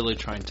women, we're really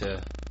trying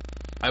to...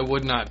 I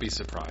would not be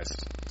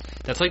surprised.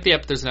 That's like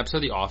there's an episode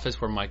of The Office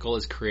where Michael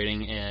is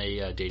creating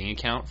a dating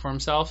account for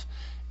himself,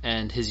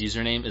 and his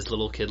username is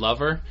Little Kid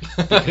Lover.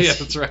 Yeah,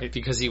 that's right.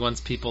 Because he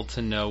wants people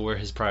to know where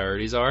his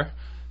priorities are.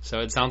 So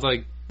it sounds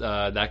like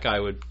that guy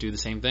would do the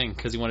same thing,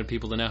 because he wanted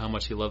people to know how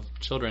much he loved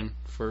children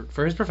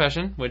for his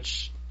profession,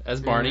 which, as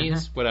Barney,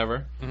 is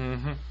whatever.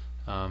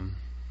 Mm-hmm.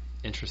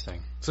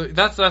 Interesting. So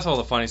that's all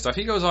the funny stuff.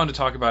 He goes on to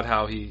talk about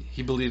how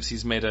he believes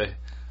he's made a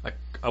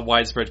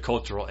widespread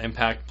cultural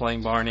impact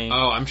playing Barney.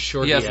 Oh, I'm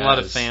sure he has a lot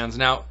of fans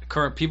now.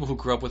 Current people who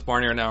grew up with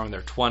Barney are now in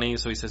their 20s,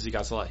 so he says he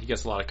gets a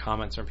lot of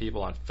comments from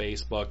people on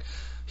Facebook.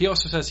 He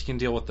also says he can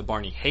deal with the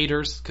Barney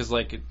haters, because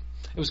like it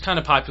was kind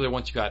of popular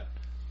once you got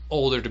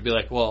older to be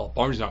like, well,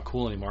 Barney's not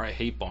cool anymore, I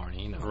hate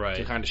Barney, Right.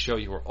 to kind of show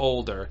you were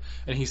older.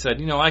 And he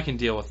said, I can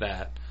deal with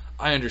that.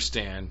 I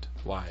understand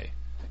why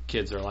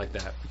kids are like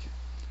that.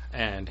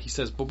 And he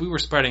says, but we were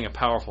spreading a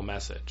powerful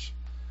message.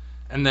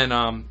 And then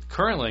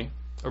currently,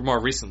 or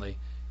more recently,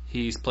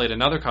 he's played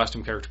another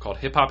costume character called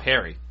Hip Hop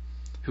Harry,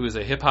 who is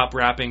a hip hop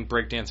rapping,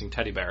 breakdancing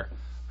teddy bear,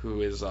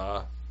 who is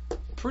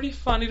pretty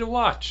funny to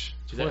watch.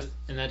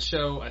 And that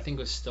show, I think,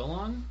 was still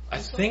on? I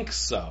think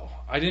so.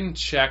 I didn't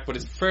check, but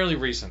it's fairly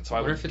recent, so I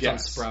wonder would if it's guess. on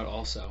Sprout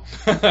also.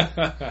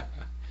 a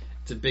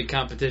It's a big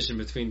competition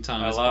between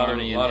Thomas lot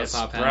Barney and of Hip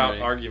Hop Sprout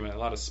Henry. argument, a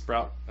lot of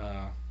Sprout,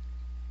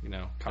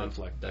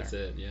 conflict. That's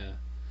there. it, yeah.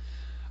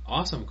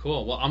 Awesome,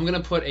 cool. Well, I'm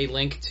going to put a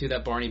link to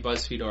that Barney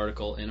BuzzFeed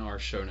article in our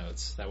show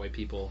notes. That way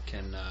people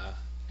can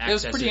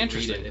access It was pretty and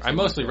interesting. read it. if I they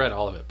mostly want to. read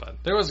all of it, but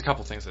there was a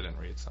couple things I didn't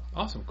read. So,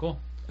 Awesome, cool.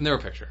 and there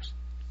were pictures.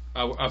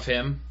 Of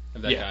him?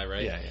 Of that guy,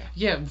 right? Yeah.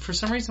 Yeah, for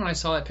some reason when I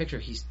saw that picture,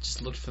 he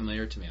just looked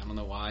familiar to me. I don't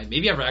know why.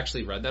 Maybe I've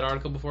actually read that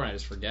article before and I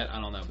just forget.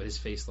 I don't know, but his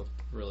face looked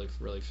really,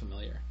 really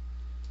familiar.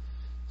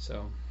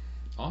 So,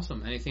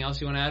 awesome. Anything else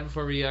you want to add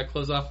before we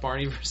close off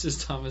Barney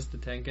versus Thomas the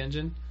Tank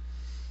Engine?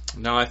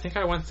 No, I think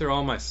I went through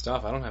all my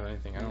stuff. I don't have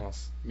anything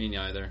else. Me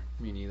neither.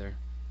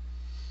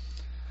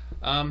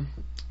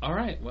 All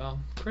right. Well,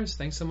 Chris,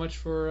 thanks so much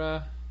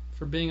for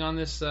being on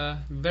this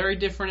very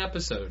different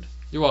episode.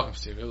 You're welcome,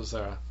 Steve. It was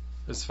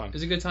fun. It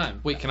was a good time.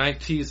 Wait, can I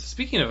tease?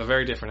 Speaking of a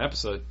very different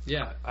episode,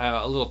 Yeah.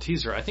 a little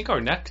teaser. I think our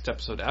next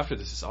episode after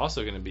this is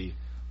also going to be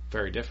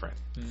very different.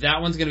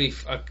 That one's going to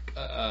be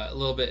a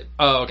little bit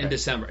in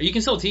December. You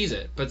can still tease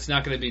it, but it's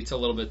not going to be till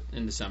a little bit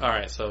in December. All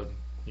right, so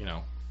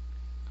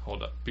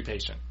hold up, be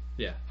patient.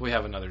 Yeah. We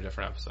have another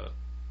different episode.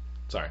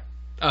 Sorry.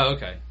 Oh,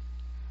 okay.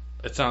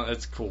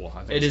 It's cool. I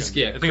think It it's is. gonna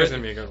be- Yeah. I think it's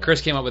gonna be a good one. Chris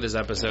came up with this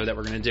episode that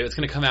we're going to do. It's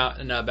going to come out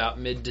in about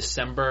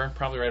mid-December,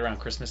 probably right around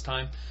Christmas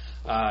time.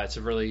 It's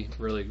a really,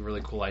 really,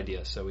 really cool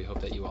idea. So we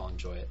hope that you all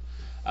enjoy it.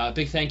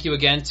 Big thank you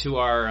again to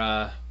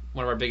our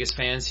one of our biggest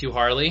fans, Hugh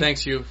Harley.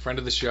 Thanks, you, friend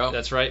of the show.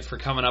 That's right, for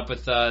coming up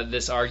with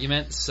this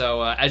argument.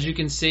 So as you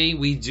can see,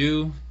 we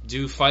do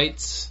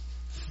fights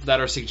that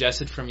are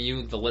suggested from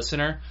you, the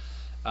listener.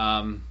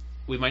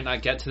 We might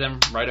not get to them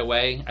right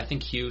away. I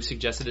think Hugh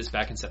suggested this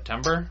back in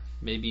September.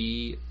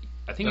 Maybe,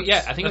 I think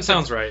that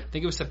sounds right. I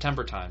think it was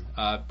September time.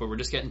 But we're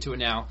just getting to it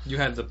now. You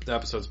had the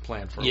episodes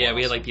planned for a Yeah, while,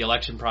 we had so- like the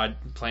election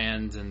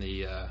plans and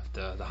the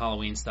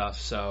Halloween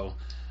stuff. So,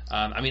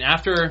 I mean,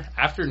 after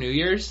New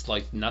Year's,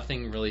 like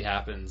nothing really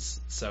happens.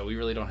 So we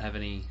really don't have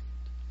any.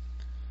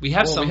 We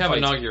have some. We have fights.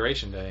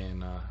 Inauguration Day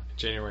in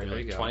January There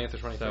you go. 20th or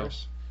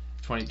 21st.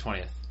 20th.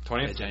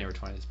 20th? Yeah, January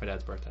 20th. It's my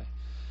dad's birthday.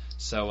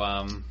 So,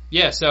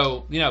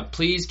 so,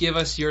 please give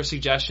us your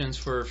suggestions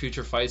for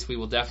future fights. We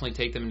will definitely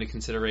take them into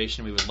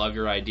consideration. We would love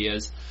your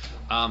ideas.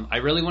 I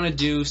really want to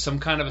do some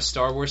kind of a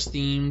Star Wars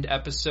themed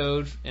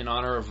episode in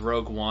honor of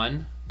Rogue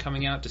One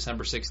coming out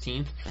December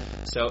 16th.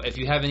 So if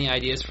you have any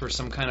ideas for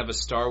some kind of a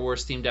Star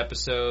Wars themed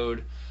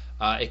episode,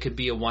 it could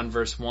be a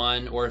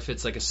 1v1, or if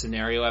it's like a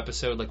scenario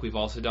episode like we've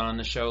also done on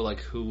the show,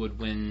 like who would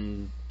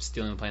win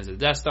stealing the plans of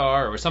the Death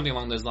Star or something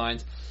along those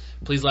lines,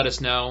 please let us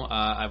know.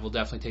 I will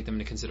definitely take them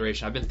into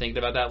consideration. I've been thinking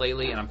about that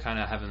lately, and I'm kind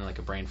of having like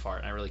a brain fart,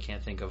 and I really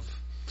can't think of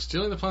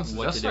Stealing the plans of the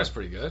what Death to Star is do.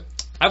 pretty good.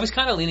 I was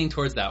kind of leaning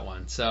towards that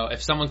one. So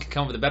if someone can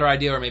come up with a better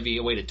idea or maybe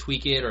a way to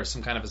tweak it or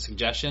some kind of a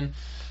suggestion,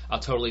 I'll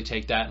totally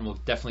take that, and we'll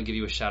definitely give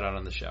you a shout out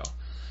on the show.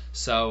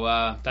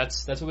 So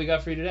that's what we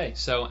got for you today.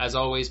 So as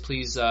always,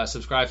 please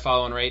subscribe,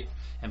 follow, and rate,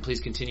 and please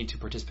continue to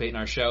participate in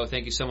our show.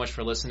 Thank you so much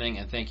for listening,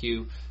 and thank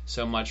you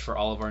so much for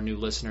all of our new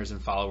listeners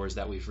and followers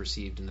that we've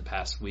received in the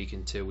past week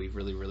and two. We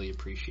really, really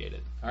appreciate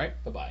it. All right,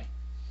 bye-bye.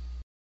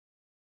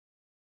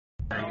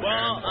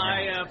 Well,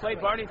 I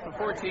played Barney for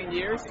 14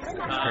 years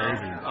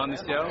on the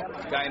show,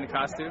 guy in the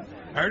costume.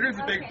 I heard there's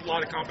a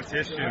lot of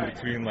competition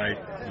between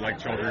like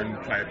children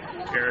type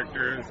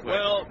characters.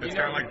 Well, it's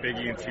kind of like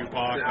Biggie and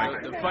Tupac.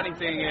 The funny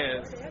thing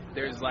is,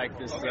 there's like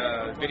this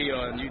video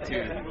on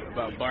YouTube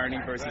about Barney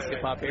versus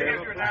Hip Hop Harry.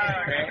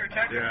 Okay?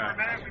 Yeah.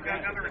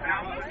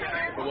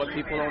 But what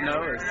people don't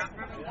know is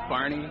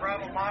Barney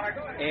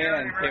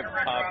and Hip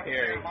Hop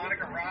Harry,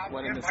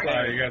 one in the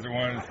same. You guys are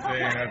one and the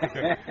same.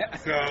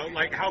 That's so,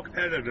 like, how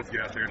competitive does it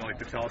get out there? Like,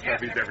 to tell us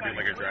if he's ever do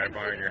like a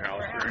drive-by in your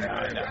house or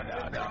anything?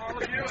 No.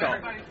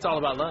 It's all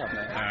about love,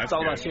 man. It's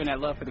all about sharing that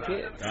love for the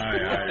kids.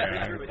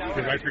 Yeah.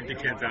 Because I freak the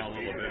kids out a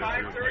little bit.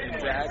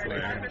 Exactly.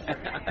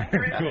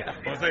 Cool.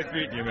 Well, it's nice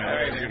meeting you, man. All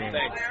right,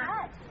 thanks.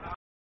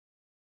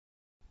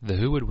 The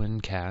Who Would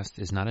Win cast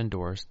is not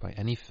endorsed by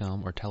any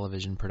film or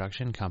television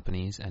production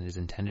companies and is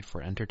intended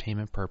for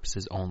entertainment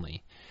purposes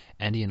only.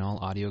 Any and all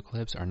audio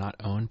clips are not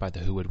owned by the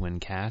Who Would Win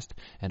cast,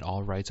 and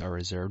all rights are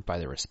reserved by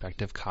their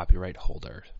respective copyright holders.